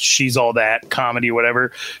 90s She's All That comedy or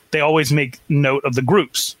whatever, they always make note of the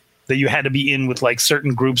groups. that you had to be in with like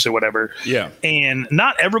certain groups or whatever. Yeah. And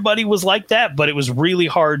not everybody was like that, but it was really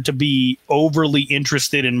hard to be overly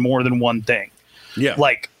interested in more than one thing. Yeah.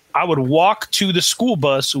 Like I would walk to the school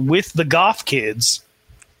bus with the Goff kids,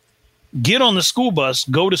 get on the school bus,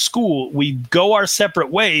 go to school. We go our separate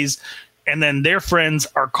ways. And then their friends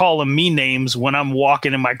are calling me names when I'm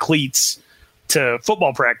walking in my cleats to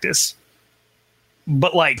football practice.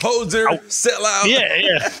 But like poser, sell out.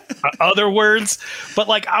 Yeah. Other words. But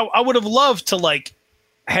like I would have loved to like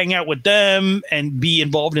hang out with them and be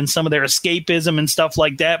involved in some of their escapism and stuff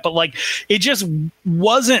like that. But like it just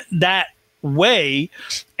wasn't that way.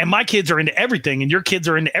 And my kids are into everything and your kids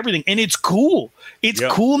are into everything. And it's cool. It's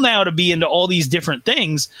cool now to be into all these different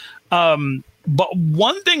things. But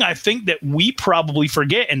one thing I think that we probably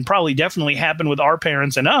forget, and probably definitely happened with our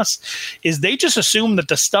parents and us, is they just assume that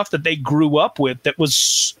the stuff that they grew up with that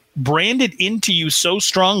was branded into you so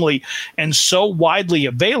strongly and so widely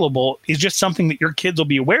available is just something that your kids will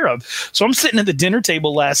be aware of. So I'm sitting at the dinner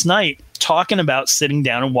table last night talking about sitting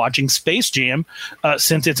down and watching Space Jam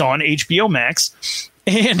since it's on HBO Max.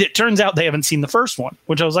 And it turns out they haven't seen the first one,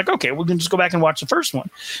 which I was like, okay, we can just go back and watch the first one.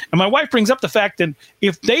 And my wife brings up the fact that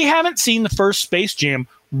if they haven't seen the first Space Jam,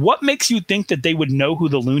 what makes you think that they would know who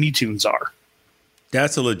the Looney Tunes are?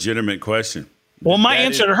 That's a legitimate question. Well, my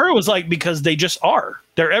answer to her was like, because they just are.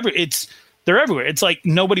 They're everywhere. It's like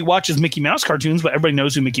nobody watches Mickey Mouse cartoons, but everybody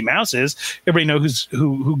knows who Mickey Mouse is. Everybody knows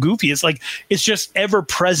who Goofy is. Like, it's just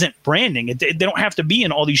ever-present branding. They don't have to be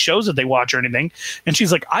in all these shows that they watch or anything. And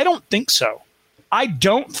she's like, I don't think so. I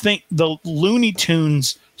don't think the Looney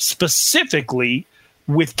Tunes specifically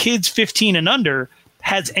with kids 15 and under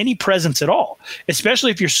has any presence at all,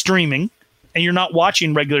 especially if you're streaming and you're not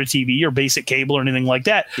watching regular TV or basic cable or anything like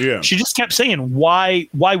that. Yeah. She just kept saying, why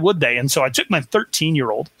would they? And so I took my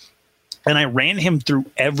 13-year-old and I ran him through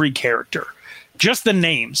every character, just the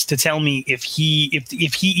names, to tell me if he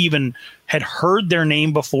even had heard their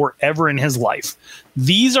name before ever in his life.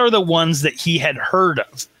 These are the ones that he had heard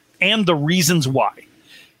of. And the reasons why.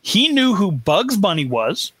 He knew who Bugs Bunny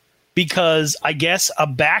was because I guess a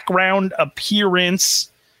background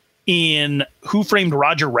appearance in Who Framed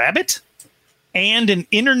Roger Rabbit and an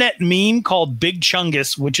internet meme called Big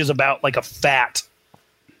Chungus, which is about like a fat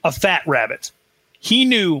rabbit. He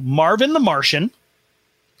knew Marvin the Martian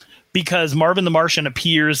because Marvin the Martian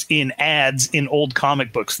appears in ads in old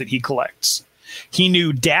comic books that he collects. He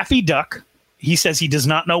knew Daffy Duck. He says he does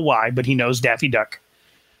not know why, but he knows Daffy Duck.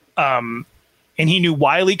 And he knew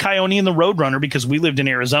Wile E. Coyote and the Roadrunner because we lived in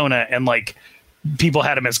Arizona and like people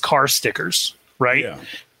had him as car stickers, right? Yeah.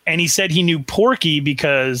 And he said he knew Porky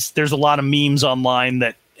because there's a lot of memes online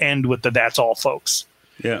that end with the "That's all, folks."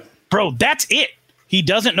 Yeah, bro, that's it. He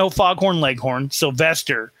doesn't know Foghorn Leghorn,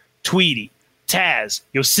 Sylvester, Tweety, Taz,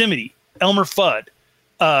 Yosemite, Elmer Fudd,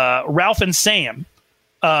 Ralph and Sam,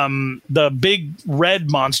 the big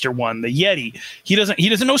red monster one, the Yeti. He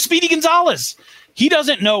doesn't know Speedy Gonzalez. He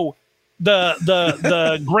doesn't know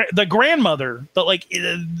the grandmother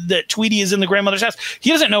that Tweety is in the grandmother's house. He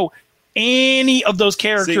doesn't know any of those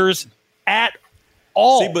characters at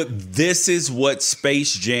all. See, but this is what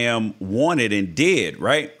Space Jam wanted and did,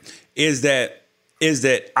 right? Is that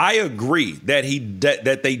I agree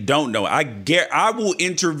that they don't know. I will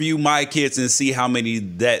interview my kids and see how many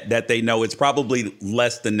that they know. It's probably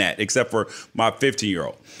less than that, except for my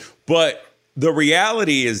 15-year-old. But the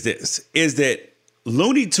reality is that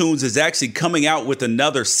Looney Tunes is actually coming out with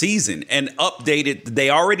another season and updated.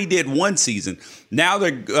 They already did one season. Now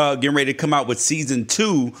they're getting ready to come out with season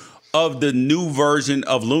 2 of the new version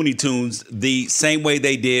of Looney Tunes, the same way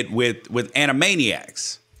they did with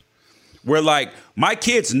Animaniacs. Where like my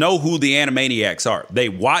kids know who the Animaniacs are. They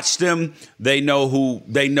watch them. They know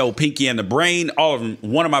Pinky and the Brain, all of them.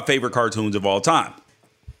 One of my favorite cartoons of all time.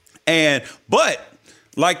 But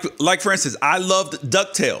like for instance, I loved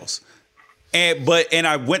DuckTales. And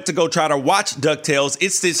I went to go try to watch DuckTales.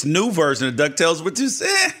 It's this new version of DuckTales, which is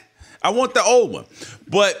I want the old one.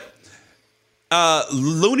 But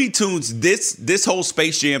Looney Tunes, this whole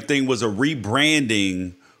Space Jam thing was a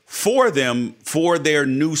rebranding for them for their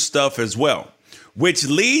new stuff as well, which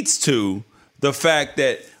leads to the fact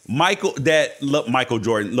that Michael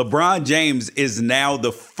Jordan, LeBron James is now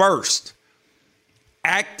the first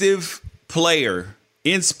active player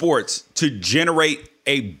in sports to generate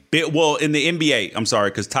in the NBA, I'm sorry,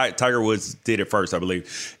 because Tiger Woods did it first, I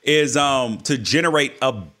believe, is to generate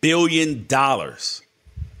 $1 billion.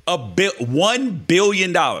 $1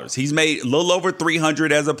 billion. He's made a little over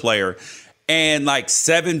 300 as a player and like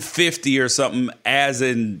 750 or something as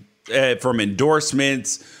in from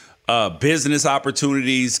endorsements, business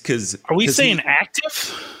opportunities. Are we saying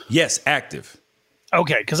active? Yes, active.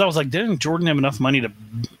 Okay, because I was like, didn't Jordan have enough money to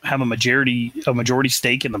have a majority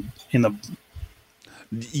stake in the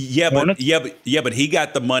but he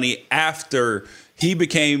got the money after he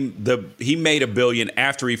made $1 billion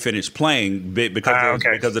after he finished playing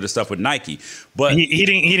because of the stuff with Nike. But he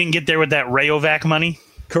didn't get there with that Rayovac money.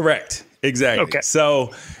 Correct. Exactly. Okay.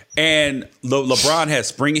 So, and LeBron has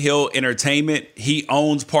Spring Hill Entertainment. He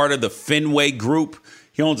owns part of the Fenway Group.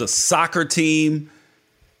 He owns a soccer team,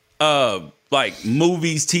 like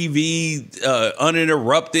movies, TV,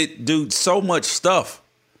 uninterrupted, dude, so much stuff.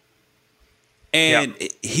 And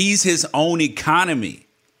he's his own economy.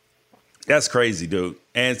 That's crazy, dude.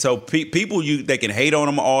 And so people, they can hate on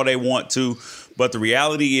him all they want to, but the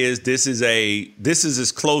reality is this is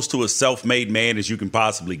as close to a self-made man as you can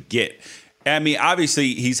possibly get. I mean,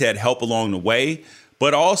 obviously he's had help along the way,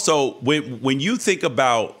 but also when you think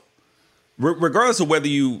about, regardless of whether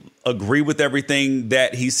you agree with everything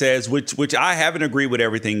that he says, which I haven't agreed with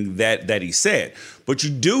everything that he said, but you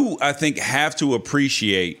do, I think, have to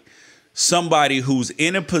appreciate somebody who's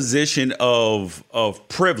in a position of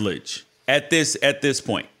privilege at this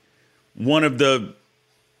point. He's a 1%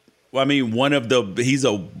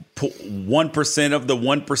 of the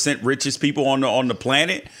 1% richest people on the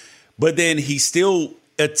planet, but then he still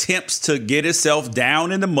attempts to get himself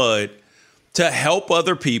down in the mud to help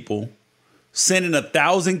other people, sending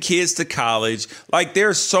 1,000 kids to college. Like,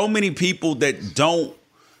 there's so many people that don't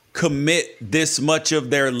commit this much of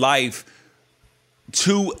their life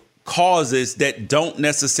to causes that don't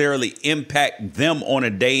necessarily impact them on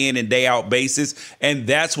a day in and day out basis. And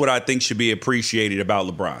that's what I think should be appreciated about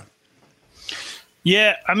LeBron.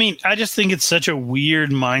 Yeah, I mean, I just think it's such a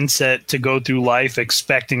weird mindset to go through life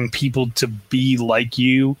expecting people to be like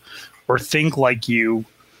you or think like you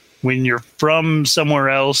when you're from somewhere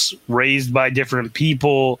else, raised by different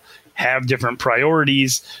people, have different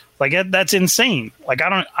priorities. Like, that's insane. Like,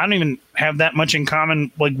 I don't even have that much in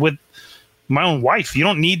common, like, with my own wife. You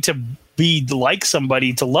don't need to be like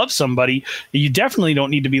somebody to love somebody. You definitely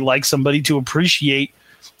don't need to be like somebody to appreciate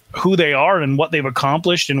who they are and what they've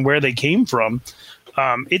accomplished and where they came from.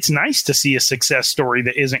 It's nice to see a success story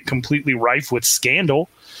that isn't completely rife with scandal.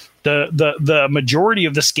 The majority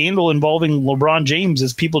of the scandal involving LeBron James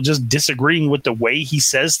is people just disagreeing with the way he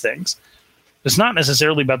says things. It's not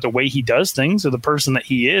necessarily about the way he does things or the person that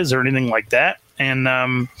he is or anything like that. And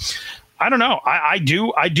I don't know. I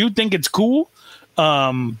do think it's cool.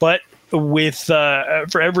 But with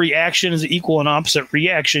for every action is equal and opposite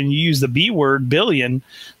reaction, you use the B word, billion.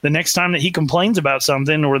 The next time that he complains about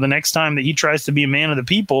something or the next time that he tries to be a man of the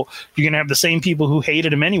people, you're going to have the same people who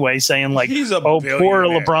hated him anyway saying like, oh, poor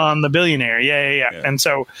LeBron, the billionaire. Yeah. And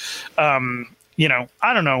so, you know,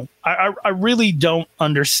 I don't know. I really don't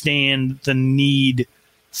understand the need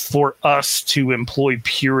for us to employ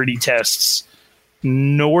purity tests,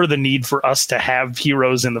 nor the need for us to have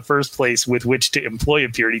heroes in the first place with which to employ a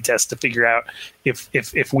purity test to figure out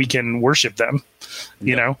if we can worship them,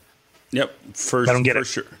 you know? Yep. I don't get it.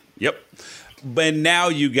 Sure. Yep. But now,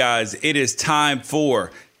 you guys, it is time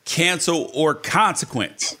for Cancel or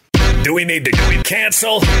Consequence. Do we need to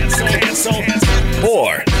cancel?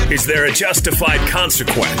 Or is there a justified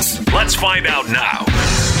consequence? Let's find out now.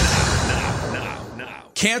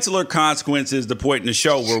 Cancel or Consequence is the point in the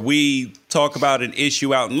show where we talk about an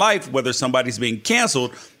issue out in life, whether somebody's being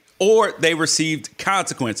canceled or they received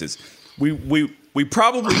consequences. We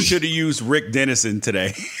probably should have used Rick Dennison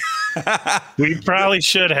today. We probably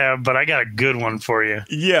should have, but I got a good one for you.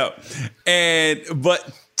 Yeah.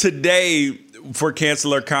 But today, for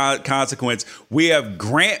Cancel or Consequence, we have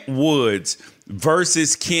Grant Woods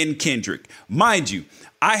versus Ken Kendrick. Mind you,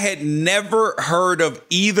 I had never heard of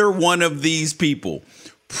either one of these people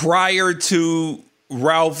prior to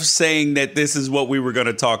Ralph saying that this is what we were going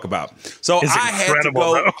to talk about. So I had to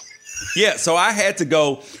go. Bro. Yeah, so I had to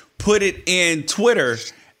go put it in Twitter,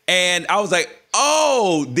 and I was like,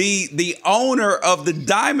 oh, the owner of the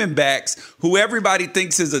Diamondbacks, who everybody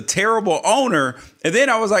thinks is a terrible owner. And then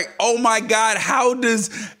I was like, oh my God, how does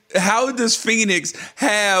Phoenix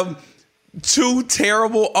have two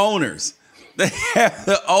terrible owners? They have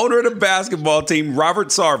the owner of the basketball team, Robert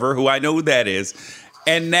Sarver, who I know who that is,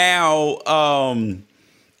 and now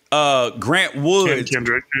Grant Woods. Ken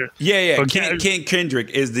Kendrick. Yeah. Okay. Ken Kendrick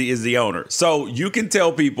is the owner. So you can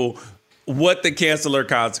tell people what the Cancel or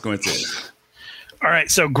Consequence is. All right.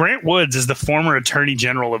 So Grant Woods is the former Attorney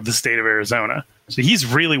General of the state of Arizona. So he's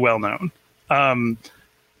really well known. And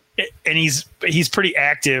he's pretty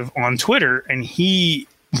active on Twitter, and he,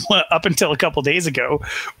 up until a couple days ago,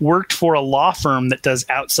 worked for a law firm that does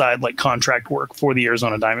outside like contract work for the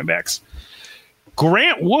Arizona Diamondbacks.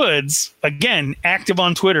 Grant Woods, again, active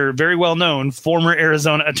on Twitter, very well known, former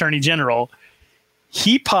Arizona Attorney General,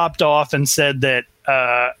 he popped off and said that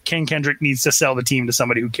Ken Kendrick needs to sell the team to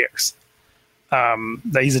somebody who cares.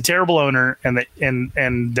 That he's a terrible owner and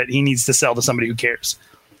that he needs to sell to somebody who cares.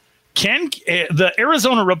 The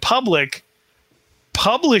Arizona Republic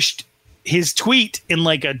published his tweet in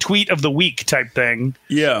like a tweet of the week type thing.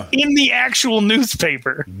 Yeah. In the actual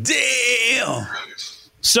newspaper. Damn.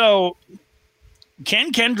 So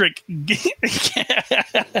Ken Kendrick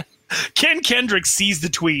sees the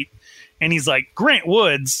tweet and he's like, Grant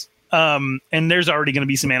Woods. And there's already going to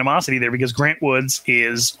be some animosity there because Grant Woods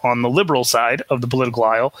is on the liberal side of the political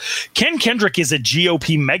aisle. Ken Kendrick is a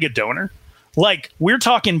GOP mega donor. Like, we're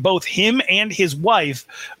talking both him and his wife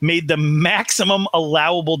made the maximum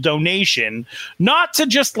allowable donation, not to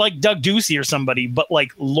just like Doug Ducey or somebody, but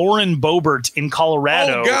like Lauren Boebert in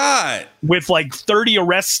Colorado. Oh, God. With like 30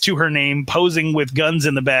 arrests to her name, posing with guns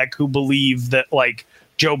in the back, who believe that like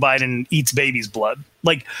Joe Biden eats baby's blood.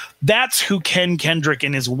 Like, that's who Ken Kendrick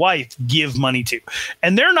and his wife give money to.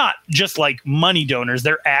 And they're not just like money donors.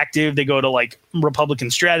 They're active. They go to like Republican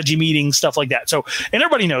strategy meetings, stuff like that. So, and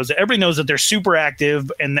everybody knows that. Everybody knows that they're super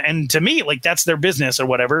active. And to me, like, that's their business or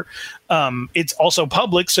whatever. It's also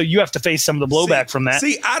public. So you have to face some of the blowback from that.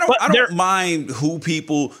 I don't mind who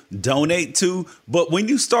people donate to. But when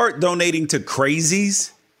you start donating to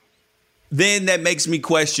crazies, then that makes me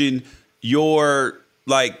question your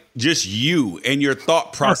like just you and your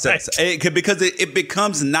thought process. Right. Because it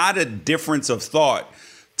becomes not a difference of thought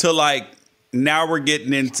to like, now we're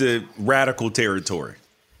getting into radical territory.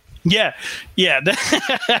 Yeah.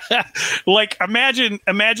 Like imagine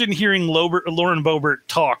hearing Lauren Boebert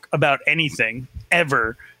talk about anything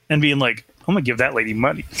ever and being like, I'm gonna give that lady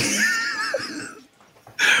money.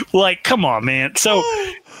 Like, come on, man. So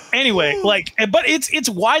anyway, like, but it's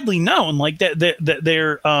widely known like that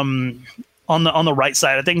they're on the right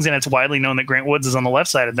side of things, and it's widely known that Grant Woods is on the left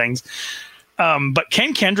side of things. But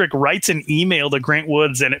Ken Kendrick writes an email to Grant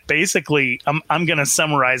Woods, and it basically, I'm going to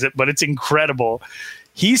summarize it, but it's incredible.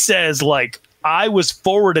 He says, like, I was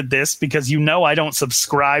forwarded this because I don't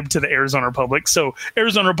subscribe to the Arizona Republic, so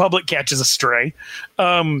Arizona Republic catches a stray.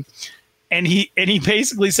 And he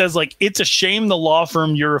basically says, like, it's a shame the law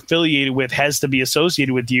firm you're affiliated with has to be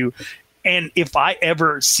associated with you, and if I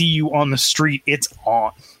ever see you on the street, it's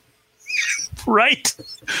on. Right?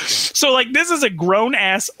 So like, this is a grown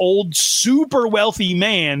ass old super wealthy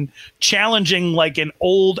man challenging like an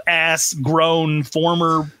old ass grown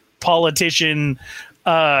former politician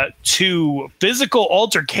to physical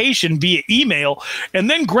altercation via email,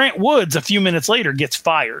 and then Grant Woods a few minutes later gets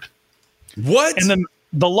fired. What? And then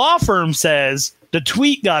the law firm says the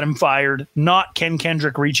tweet got him fired, not Ken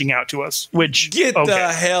Kendrick reaching out to us. Which get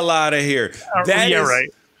the hell out of here. Right.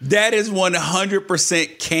 That is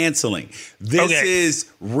 100% canceling. This is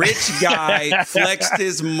rich guy flexed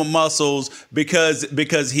his muscles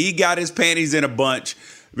because he got his panties in a bunch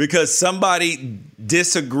because somebody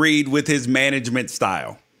disagreed with his management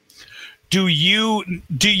style. Do you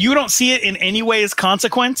don't see it in any way as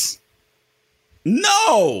consequence?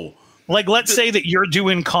 No. Like, let's say that you're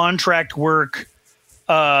doing contract work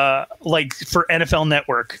like for NFL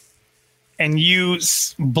Network and you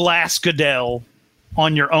blast Goodell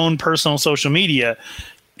on your own personal social media,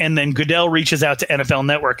 and then Goodell reaches out to NFL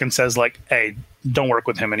Network and says like, hey, don't work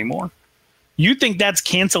with him anymore. You think that's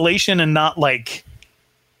cancellation and not like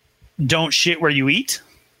don't shit where you eat?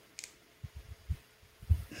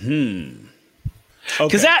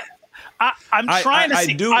 Because I'm trying to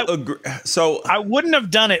see. I do agree. So I wouldn't have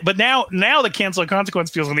done it, but now the cancel consequence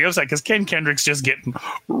feels on the other side because Ken Kendrick's just getting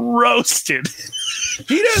roasted.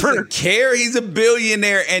 He doesn't care. He's a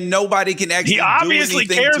billionaire, and nobody can actually. He obviously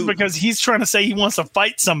cares because he's trying to say he wants to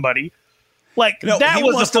fight somebody. Like, no, that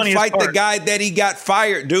was the funniest part. He wants to fight the guy that he got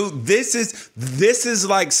fired, dude. This is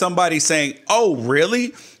like somebody saying, "Oh,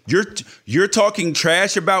 really? You're talking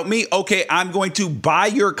trash about me? Okay, I'm going to buy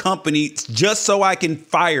your company just so I can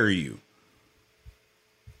fire you."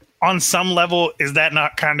 On some level, is that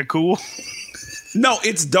not kind of cool? No,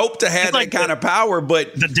 it's dope to have that kind of power,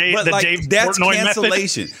 but that's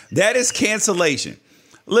cancellation. That is cancellation.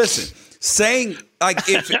 Listen, saying like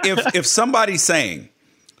if somebody's saying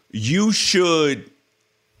you should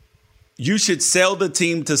sell the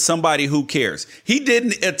team to somebody who cares. He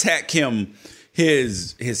didn't attack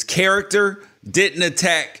his character, didn't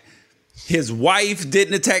attack his wife,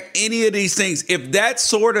 didn't attack any of these things. If that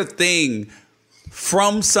sort of thing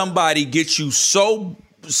from somebody gets you so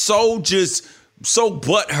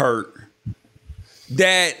butthurt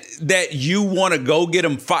that you want to go get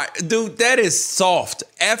him fired, dude, that is soft.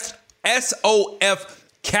 SOF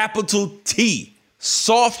capital T.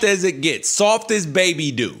 Soft as it gets. Soft as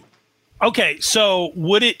baby do. Okay, so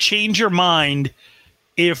would it change your mind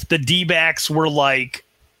if the D-backs were like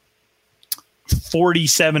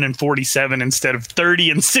 47-47 instead of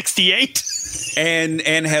 30-68?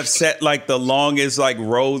 And have set like the longest like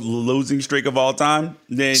road losing streak of all time?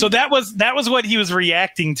 Then so that was what he was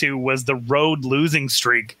reacting to, was the road losing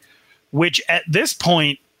streak, which at this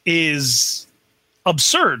point is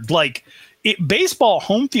absurd. Like baseball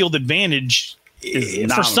home field advantage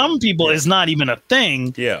for some people is not even a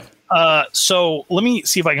thing. Yeah. So let me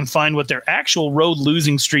see if I can find what their actual road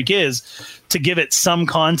losing streak is to give it some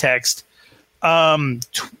context. It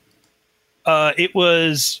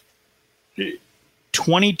was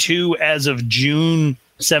 22 as of June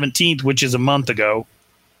 17th, which is a month ago.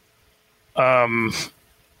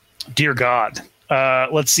 Dear God.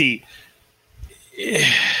 Let's see.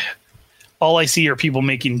 All I see are people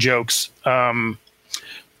making jokes.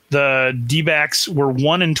 The D-backs were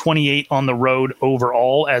 1-28 on the road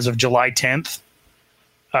overall as of July 10th.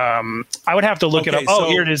 I would have to look it up. Oh,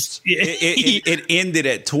 here it is. It ended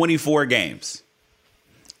at 24 games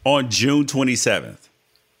on June 27th.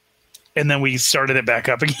 And then we started it back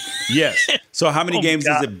up again. Yes. So how many games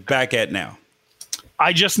is it back at now?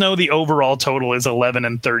 I just know the overall total is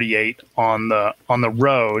 11-38 on the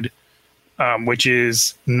road, which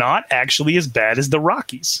is not actually as bad as the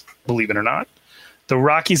Rockies, believe it or not. The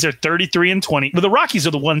Rockies are 33-20. But the Rockies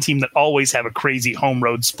are the one team that always have a crazy home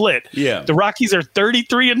road split. Yeah. The Rockies are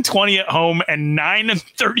 33-20 at home and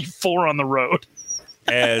 9-34 on the road.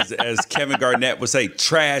 As Kevin Garnett would say,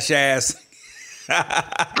 trash ass.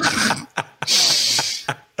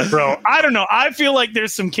 Bro, I don't know. I feel like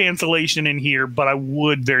there's some cancellation in here, but I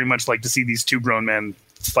would very much like to see these two grown men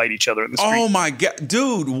fight each other in the street. Oh my God,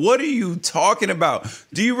 dude, what are you talking about?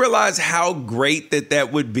 Do you realize how great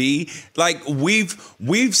that would be? Like we've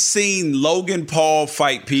seen Logan Paul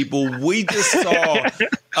fight people. We just saw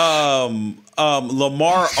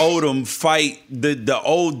Lamar Odom fight the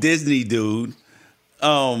old Disney dude.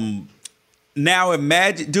 Now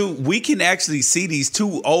imagine, dude, we can actually see these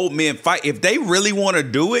two old men fight. If they really want to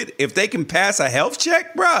do it, if they can pass a health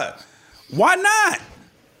check, bruh, why not?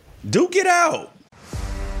 Duke it out.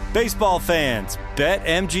 Baseball fans,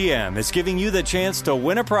 BetMGM is giving you the chance to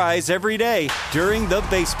win a prize every day during the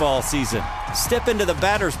baseball season. Step into the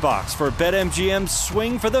batter's box for BetMGM's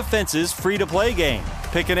Swing for the Fences free-to-play game.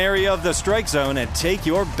 Pick an area of the strike zone and take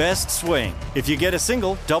your best swing. If you get a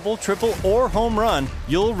single, double, triple, or home run,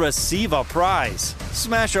 you'll receive a prize.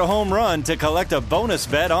 Smash a home run to collect a bonus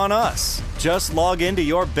bet on us. Just log into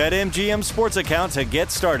your BetMGM sports account to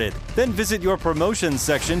get started. Then visit your promotions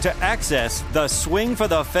section to access the Swing for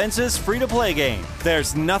the Fences free-to-play game.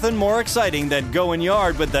 There's nothing more exciting than going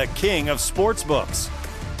yard with the king of sportsbooks.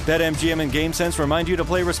 BetMGM and GameSense remind you to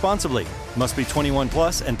play responsibly. Must be 21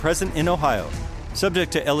 plus and present in Ohio.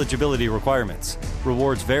 Subject to eligibility requirements.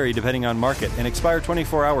 Rewards vary depending on market and expire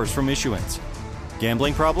 24 hours from issuance.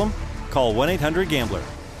 Gambling problem? Call 1-800-GAMBLER.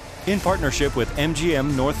 In partnership with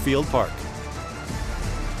MGM Northfield Park.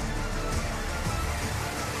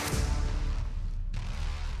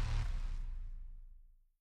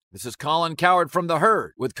 This is Colin Cowherd from The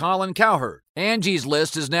Herd with Colin Cowherd. Angie's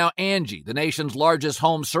List is now Angie, the nation's largest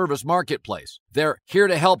home service marketplace. They're here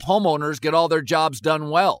to help homeowners get all their jobs done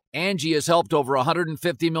well. Angie has helped over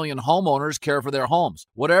 150 million homeowners care for their homes.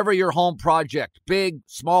 Whatever your home project, big,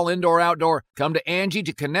 small, indoor, outdoor, come to Angie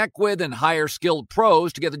to connect with and hire skilled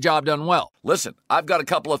pros to get the job done well. Listen, I've got a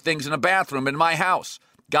couple of things in a bathroom in my house.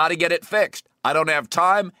 Got to get it fixed. I don't have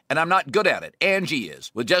time, and I'm not good at it. Angie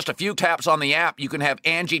is. With just a few taps on the app, you can have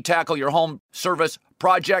Angie tackle your home service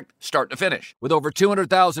project start to finish. With over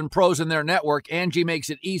 200,000 pros in their network, Angie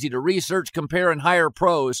makes it easy to research, compare, and hire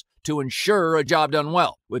pros to ensure a job done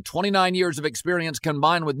well. With 29 years of experience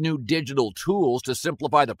combined with new digital tools to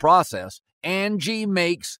simplify the process, Angie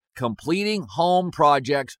makes completing home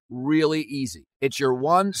projects really easy. It's your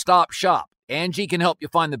one-stop shop. Angie can help you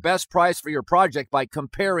find the best price for your project by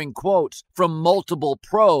comparing quotes from multiple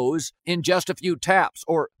pros in just a few taps,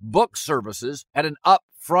 or book services at an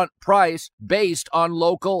upfront price based on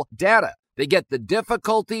local data. They get the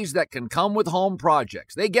difficulties that can come with home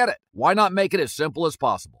projects. They get it. Why not make it as simple as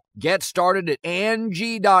possible? Get started at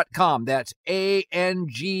Angie.com. That's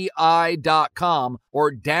ANGI.com,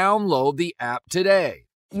 or download the app today.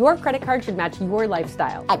 Your credit card should match your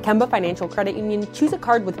lifestyle. At Kemba Financial Credit Union, choose a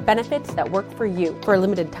card with benefits that work for you. For a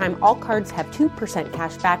limited time, all cards have 2%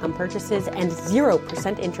 cash back on purchases and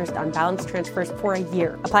 0% interest on balance transfers for a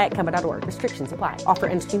year. Apply at Kemba.org. Restrictions apply. Offer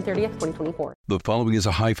ends June 30th, 2024. The following is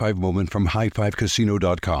a high five moment from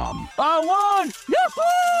highfivecasino.com. I won!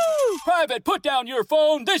 Yahoo! Private, put down your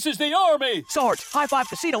phone. This is the Army. Sarge, High Five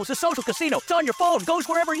Casino is a social casino. It's on your phone. Goes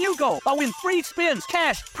wherever you go. I win free spins,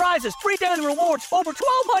 cash, prizes, free daily rewards, over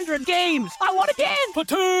 1,200 games. I won again.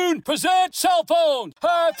 Platoon, present cell phone.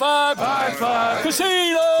 High Five. High Five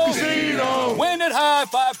Casino. Casino. Win at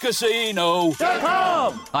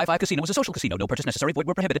HighFiveCasino.com. High Five Casino is a social casino. No purchase necessary. Void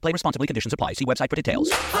where prohibited. Play responsibly. Conditions apply. See website for details.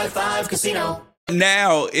 High Five Casino.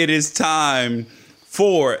 Now it is time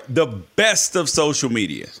for the best of social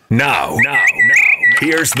media. Now,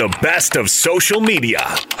 here's the best of social media.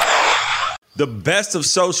 The best of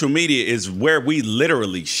social media is where we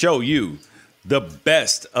literally show you the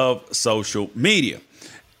best of social media.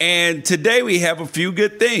 And today we have a few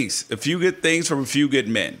good things from a few good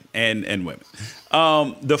men and women.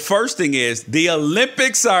 The first thing is the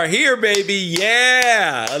Olympics are here, baby.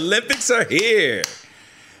 Yeah, Olympics are here.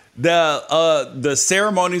 The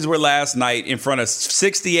ceremonies were last night in front of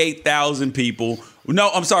 68,000 people.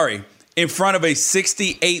 No, I'm sorry. In front of a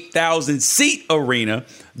 68,000 seat arena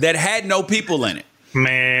that had no people in it.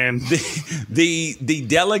 Man, the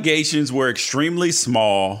delegations were extremely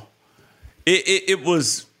small. It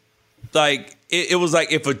was like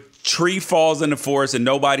if a tree falls in the forest and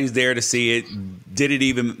nobody's there to see it, did it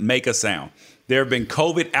even make a sound? There have been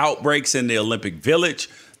COVID outbreaks in the Olympic Village.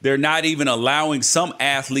 They're not even allowing some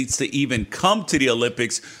athletes to even come to the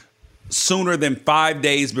Olympics sooner than 5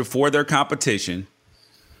 days before their competition.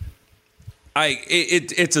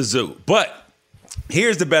 It's a zoo. But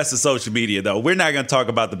here's the best of social media, though. We're not going to talk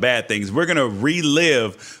about the bad things. We're going to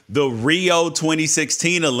relive the Rio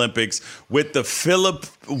 2016 Olympics with the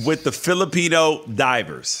Filipino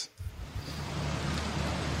divers.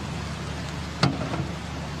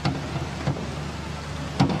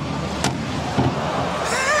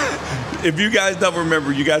 If you guys don't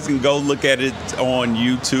remember, you guys can go look at it on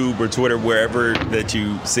YouTube or Twitter, wherever that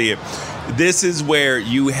you see it. This is where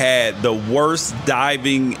you had the worst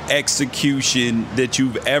diving execution that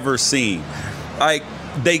you've ever seen. Like,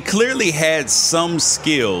 they clearly had some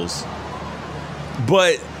skills,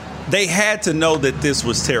 but they had to know that this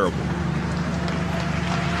was terrible.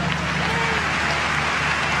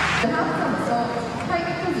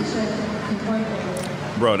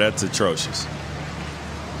 Bro, that's atrocious.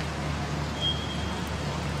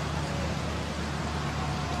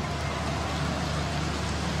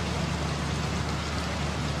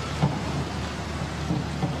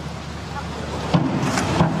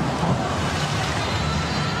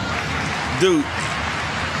 Dude,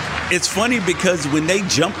 it's funny because when they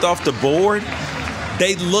jumped off the board,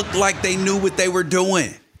 they looked like they knew what they were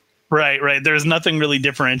doing. Right. There's nothing really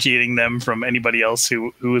differentiating them from anybody else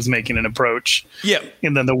who was making an approach. Yeah.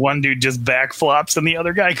 And then the one dude just backflops and the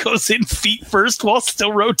other guy goes in feet first while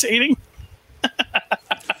still rotating.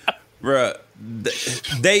 Bruh,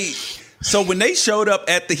 so when they showed up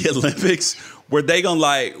at the Olympics, were they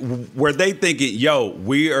thinking, yo,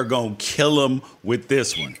 we are going to kill them with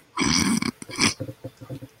this one?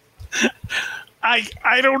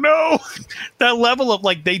 I don't know. That level of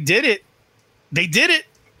they did it.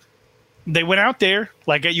 They went out there.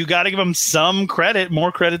 You got to give them some credit,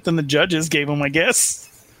 more credit than the judges gave them, I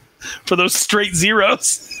guess, for those straight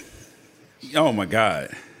zeros. Oh my God,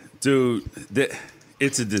 dude,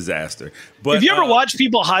 it's a disaster. But have you ever watched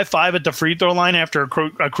people high five at the free throw line after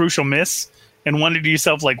a crucial miss and wondered to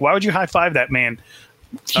yourself, why would you high five that man?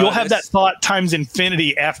 You'll have that thought times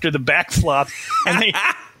infinity after the backflop, and he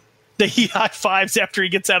high fives after he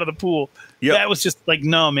gets out of the pool. Yep. That was just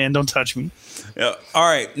no, man, don't touch me. All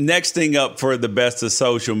right, next thing up for the best of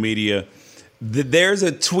social media, there's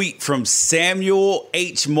a tweet from Samuel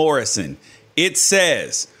H. Morrison. It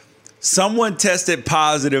says, someone tested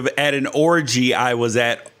positive at an orgy I was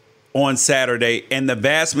at on Saturday, and the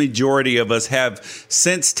vast majority of us have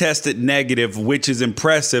since tested negative, which is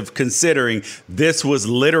impressive considering this was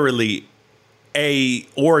literally a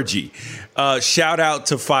orgy. Shout out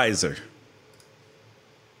to Pfizer.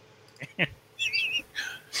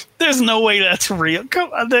 There's no way that's real.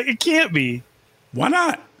 Come on, it can't be. Why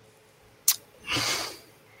not?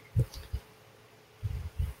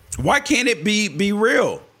 Why can't it be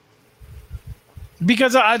real?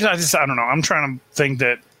 Because I don't know. I'm trying to think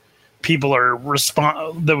that people are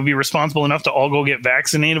that would be responsible enough to all go get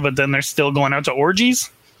vaccinated, but then they're still going out to orgies.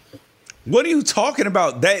 What are you talking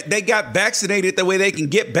about? They got vaccinated the way they can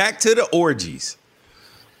get back to the orgies.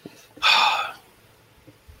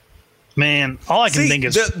 Man, all I can think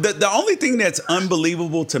is the only thing that's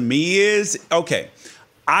unbelievable to me is, okay,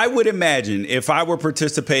 I would imagine if I were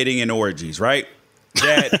participating in orgies, right?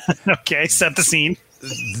 That okay, set the scene.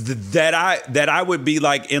 That I would be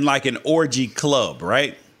in an orgy club,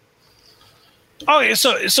 right? Oh, yeah,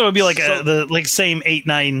 so it'd be like the same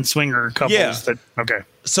 8-9 swinger couples. Yeah. Okay.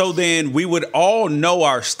 So then we would all know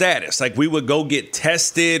our status. Like we would go get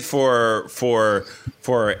tested for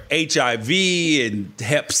HIV and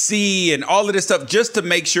Hep C and all of this stuff just to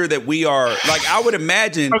make sure that we are like. I would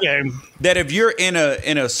imagine that if you're in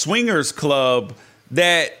a swingers club,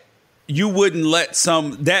 that you wouldn't let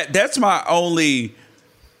that's my only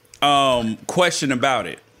question about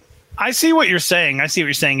it. I see what you're saying.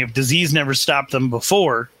 If disease never stopped them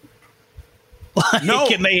before,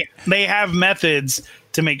 and they have methods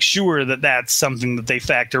to make sure that that's something that they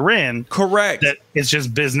factor in. Correct. That it's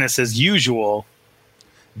just business as usual.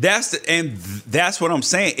 That's what I'm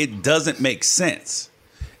saying. It doesn't make sense.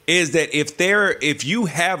 Is that if you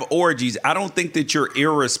have orgies, I don't think that you're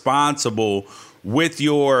irresponsible with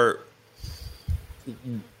your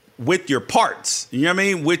parts. You know what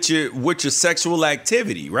I mean? With your sexual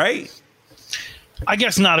activity, right? I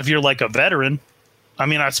guess not if you're like a veteran. I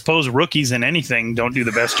mean, I suppose rookies in anything don't do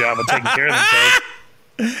the best job of taking care of themselves.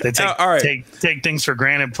 They take things for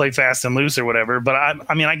granted, play fast and loose or whatever. But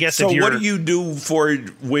I mean, I guess so. If you're, what do you do for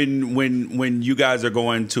when you guys are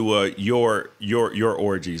going to your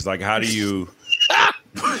orgies? Like, how do you?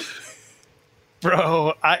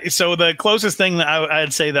 Bro, so the closest thing that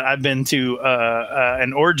I'd say that I've been to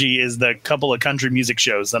an orgy is the couple of country music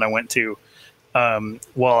shows that I went to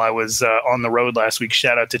while I was on the road last week.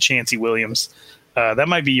 Shout out to Chancey Williams. That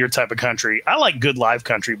might be your type of country. I like good live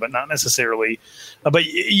country, but not necessarily. But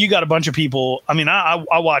you got a bunch of people. I mean,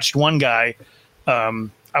 I watched one guy. I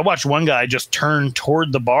watched one guy just turn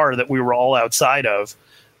toward the bar that we were all outside of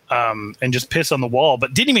and just piss on the wall,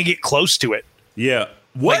 but didn't even get close to it. Yeah.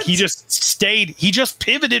 What? Like he just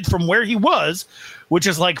pivoted from where he was, which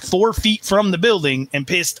is like 4 feet from the building, and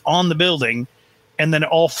pissed on the building, and then it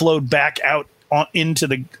all flowed back out into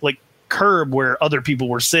the like curb where other people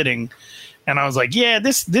were sitting. And I was like, yeah,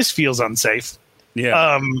 this feels unsafe.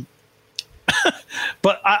 Yeah.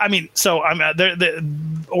 But I mean, so the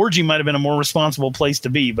orgy might have been a more responsible place to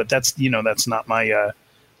be, but that's not my,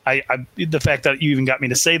 the fact that you even got me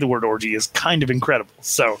to say the word orgy is kind of incredible.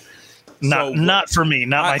 So not for me,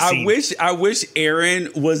 not my scene. I wish Erin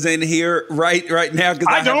was in here right now.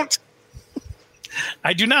 Cause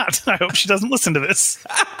I do not. I hope she doesn't listen to this.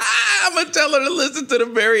 I'm gonna tell her to listen to the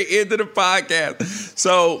very end of the podcast.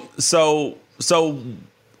 So,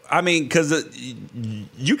 I mean, because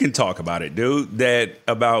you can talk about it, dude. And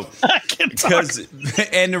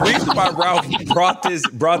the reason why Ralph brought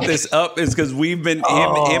this up is because we've been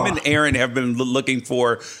him and Erin have been looking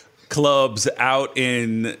for clubs out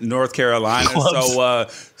in North Carolina.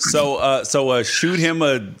 So shoot him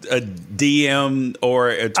a DM or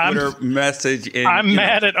a Twitter message. I'm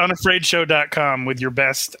mad at unafraidshow.com with your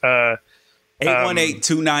best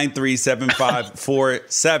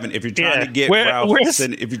 818-293-7547 if you're trying to get Ralph,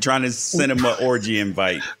 if you're trying to send him an orgy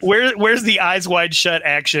invite. Where's the eyes wide shut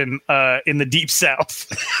action in the deep south?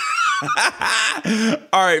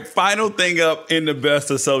 All right, final thing up in the best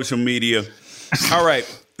of social media. All right.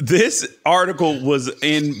 This article was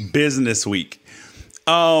in Business Week.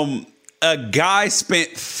 A guy spent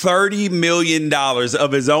 $30 million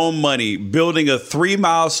of his own money building a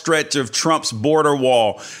 3-mile stretch of Trump's border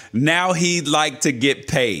wall. Now he'd like to get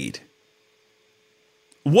paid.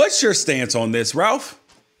 What's your stance on this, Ralph?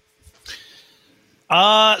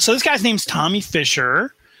 So this guy's name's Tommy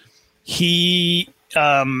Fisher. He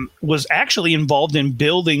was actually involved in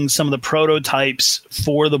building some of the prototypes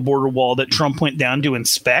for the border wall that Trump went down to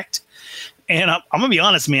inspect. And I'm going to be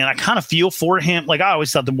honest, man, I kind of feel for him. Like, I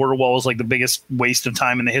always thought the border wall was like the biggest waste of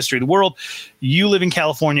time in the history of the world. You live in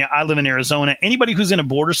California. I live in Arizona. Anybody who's in a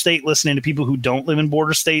border state listening to people who don't live in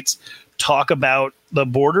border states talk about the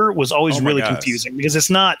border was always really confusing, because it's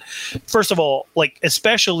not, first of all, like,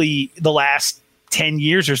 especially the last 10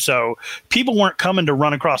 years or so, people weren't coming to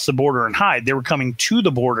run across the border and hide. They were coming to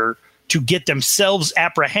the border to get themselves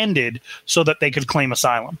apprehended so that they could claim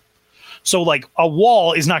asylum. So, like, a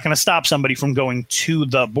wall is not going to stop somebody from going to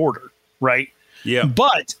the border, right? Yeah.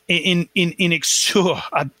 But I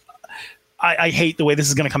hate the way this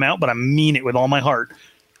is going to come out, but I mean it with all my heart.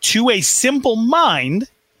 To a simple mind,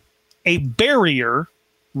 a barrier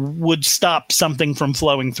would stop something from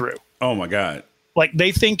flowing through. Oh, my God. Like,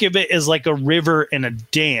 they think of it as like a river and a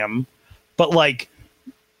dam, but like,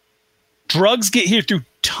 drugs get here through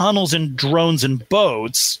tunnels and drones and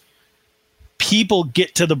boats. People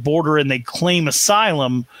get to the border and they claim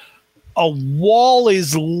asylum. A wall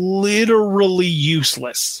is literally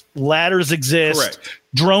useless. Ladders exist. Correct.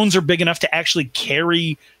 Drones are big enough to actually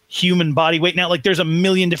carry human body weight. Now, like, there's a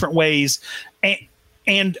million different ways.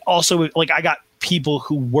 And also, like, I got people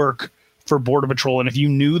who work for Border Patrol. And if you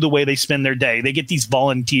knew the way they spend their day, they get these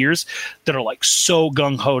volunteers that are like so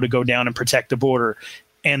gung-ho to go down and protect the border.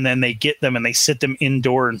 And then they get them and they sit them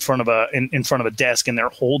indoor in front of a desk. And their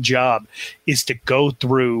whole job is to go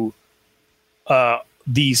through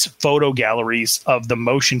these photo galleries of the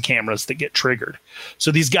motion cameras that get triggered.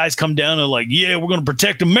 So these guys come down and like, yeah, we're going to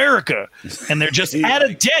protect America. And they're just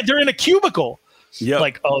they're in a cubicle. Yep.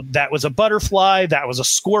 Like, oh, that was a butterfly, that was a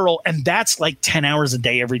squirrel, and that's like 10 hours a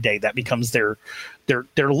day every day. That becomes their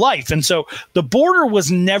life. And so the border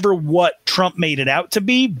was never what Trump made it out to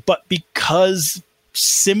be, but because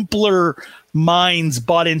simpler minds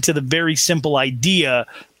bought into the very simple idea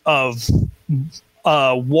of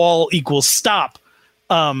wall equals stop,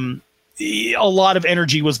 a lot of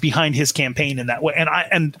energy was behind his campaign in that way.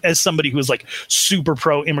 And as somebody who is like super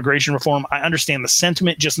pro immigration reform, I understand the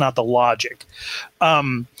sentiment, just not the logic.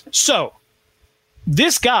 So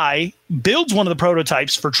this guy builds one of the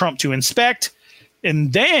prototypes for Trump to inspect.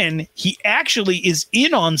 And then he actually is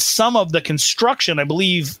in on some of the construction, I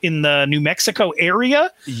believe, in the New Mexico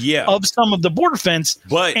area of some of the border fence,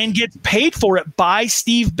 and gets paid for it by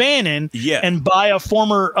Steve Bannon and by a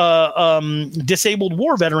former disabled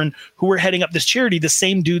war veteran who were heading up this charity, the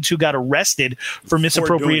same dudes who got arrested for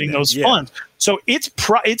misappropriating those funds. So it's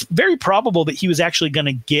very probable that he was actually going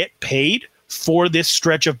to get paid for this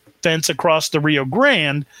stretch of fence across the Rio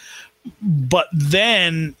Grande, but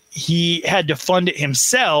then he had to fund it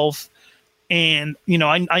himself. And, you know,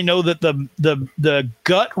 I know that the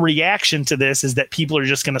gut reaction to this is that people are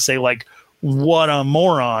just going to say, like, what a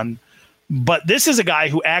moron. But this is a guy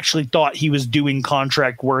who actually thought he was doing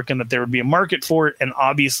contract work and that there would be a market for it. And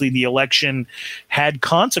obviously the election had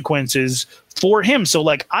consequences for him. So,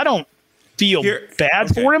 like, I don't feel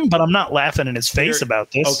bad for him, but I'm not laughing in his face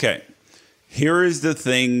about this. Okay. Here is the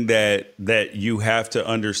thing that you have to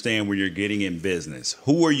understand when you're getting in business.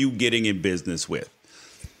 Who are you getting in business with?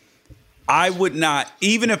 I would not,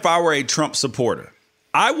 even if I were a Trump supporter,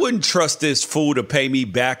 I wouldn't trust this fool to pay me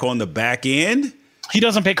back on the back end. He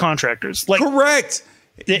doesn't pay contractors. Correct.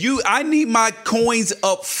 I need my coins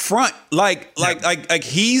up front. Like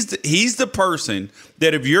he's the person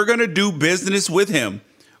that if you're going to do business with him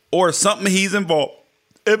or something he's involved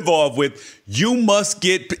with, you must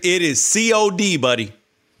get it is COD, buddy.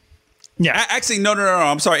 Yeah. Actually, no.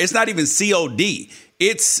 I'm sorry. It's not even COD.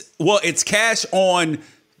 It's cash on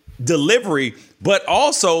delivery, but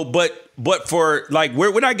for like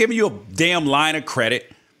we're not giving you a damn line of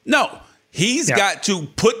credit. No, he's got to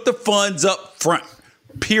put the funds up front.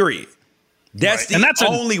 Period. That's the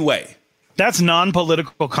only way. That's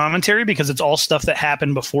non-political commentary because it's all stuff that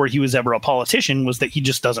happened before he was ever a politician, was that he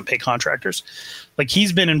just doesn't pay contractors. Like,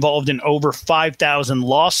 he's been involved in over 5,000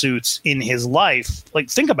 lawsuits in his life. Like,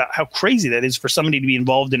 think about how crazy that is for somebody to be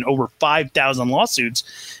involved in over 5,000 lawsuits.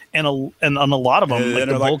 And on a lot of them, like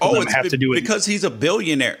the bulk of them have to do it because he's a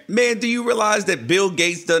billionaire. Man, do you realize that Bill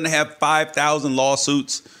Gates doesn't have 5,000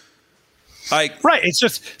 lawsuits? Right. It's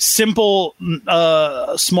just simple,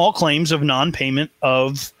 small claims of non-payment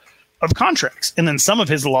of contracts. And then some of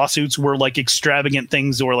his lawsuits were like extravagant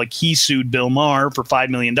things, or like he sued Bill Maher for $5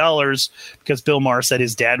 million because Bill Maher said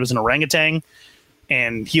his dad was an orangutan,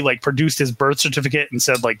 and he like produced his birth certificate and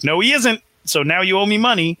said like, no, he isn't. So now you owe me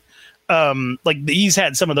money. Like, he's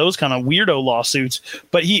had some of those kind of weirdo lawsuits,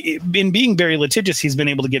 but in being very litigious, he's been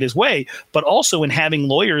able to get his way. But also in having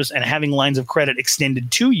lawyers and having lines of credit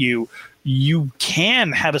extended to you, you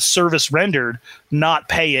can have a service rendered, not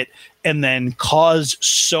pay it, and then cause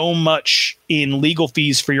so much in legal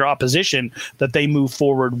fees for your opposition that they move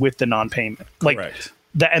forward with the non-payment. Correct.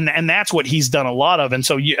 Like, and that's what he's done a lot of. And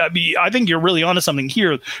so I think you're really onto something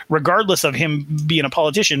here. Regardless of him being a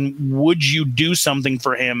politician, would you do something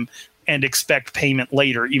for him and expect payment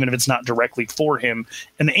later, even if it's not directly for him?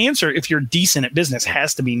 And the answer, if you're decent at business,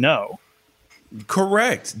 has to be no.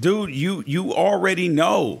 Correct, dude. You already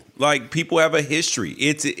know. Like, people have a history.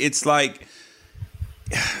 It's like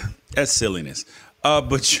that's silliness.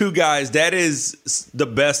 But you guys, that is the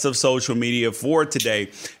best of social media for today.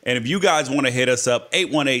 And if you guys want to hit us up,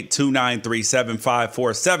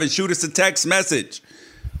 818-293-7547. Shoot us a text message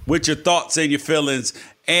with your thoughts and your feelings.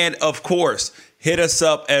 And of course, hit us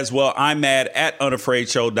up as well. I'm mad at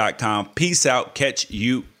unafraidshow.com. Peace out. Catch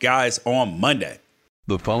you guys on Monday.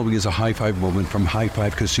 The following is a high five moment from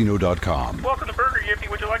highfivecasino.com. Welcome to Burger Mr. Yippee,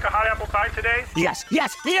 would you like a hot apple pie today? Yes, yeah,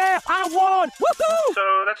 I won! Woohoo!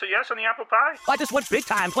 So that's a yes on the apple pie? I just went big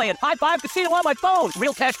time playing High Five Casino on my phone.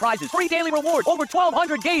 Real cash prizes, free daily rewards, over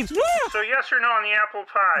 1,200 games. Yeah! So yes or no on the apple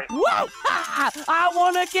pie? Whoa! I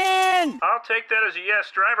won again! I'll take that as a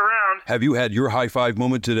yes. Drive around. Have you had your high five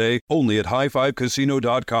moment today? Only at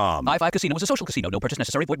highfivecasino.com. High Five Casino is a social casino. No purchase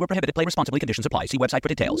necessary. Void where prohibited. Play responsibly. Conditions apply. See website for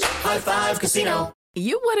details. High Five Casino.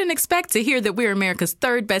 You wouldn't expect to hear that we're America's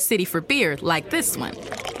third best city for beer like this one.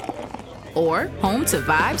 Or home to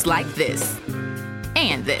vibes like this.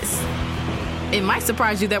 And this. It might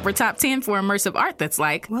surprise you that we're top 10 for immersive art that's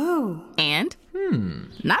like, whoa. And,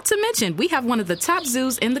 not to mention, we have one of the top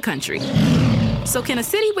zoos in the country. So can a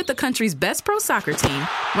city with the country's best pro soccer team,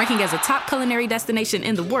 ranking as a top culinary destination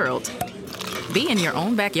in the world, be in your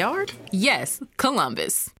own backyard? Yes,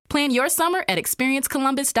 Columbus. Plan your summer at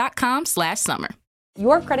experiencecolumbus.com/summer.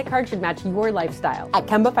 Your credit card should match your lifestyle. At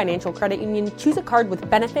Kemba Financial Credit Union, choose a card with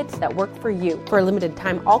benefits that work for you. For a limited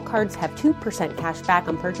time, all cards have 2% cash back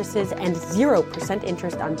on purchases and 0%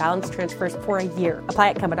 interest on balance transfers for a year.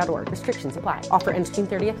 Apply at Kemba.org. Restrictions apply. Offer ends June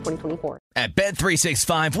 30th, 2024. At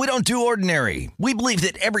Bet365, we don't do ordinary. We believe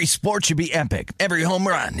that every sport should be epic. Every home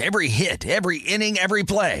run, every hit, every inning, every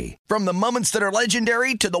play. From the moments that are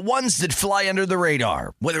legendary to the ones that fly under the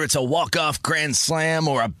radar. Whether it's a walk-off grand slam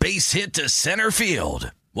or a base hit to center field.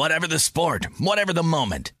 Whatever the sport, whatever the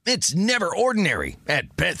moment, it's never ordinary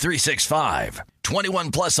at Bet365.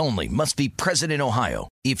 21 plus only. Must be present in Ohio.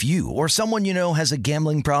 If you or someone you know has a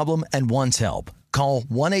gambling problem and wants help, call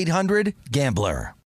 1-800-GAMBLER.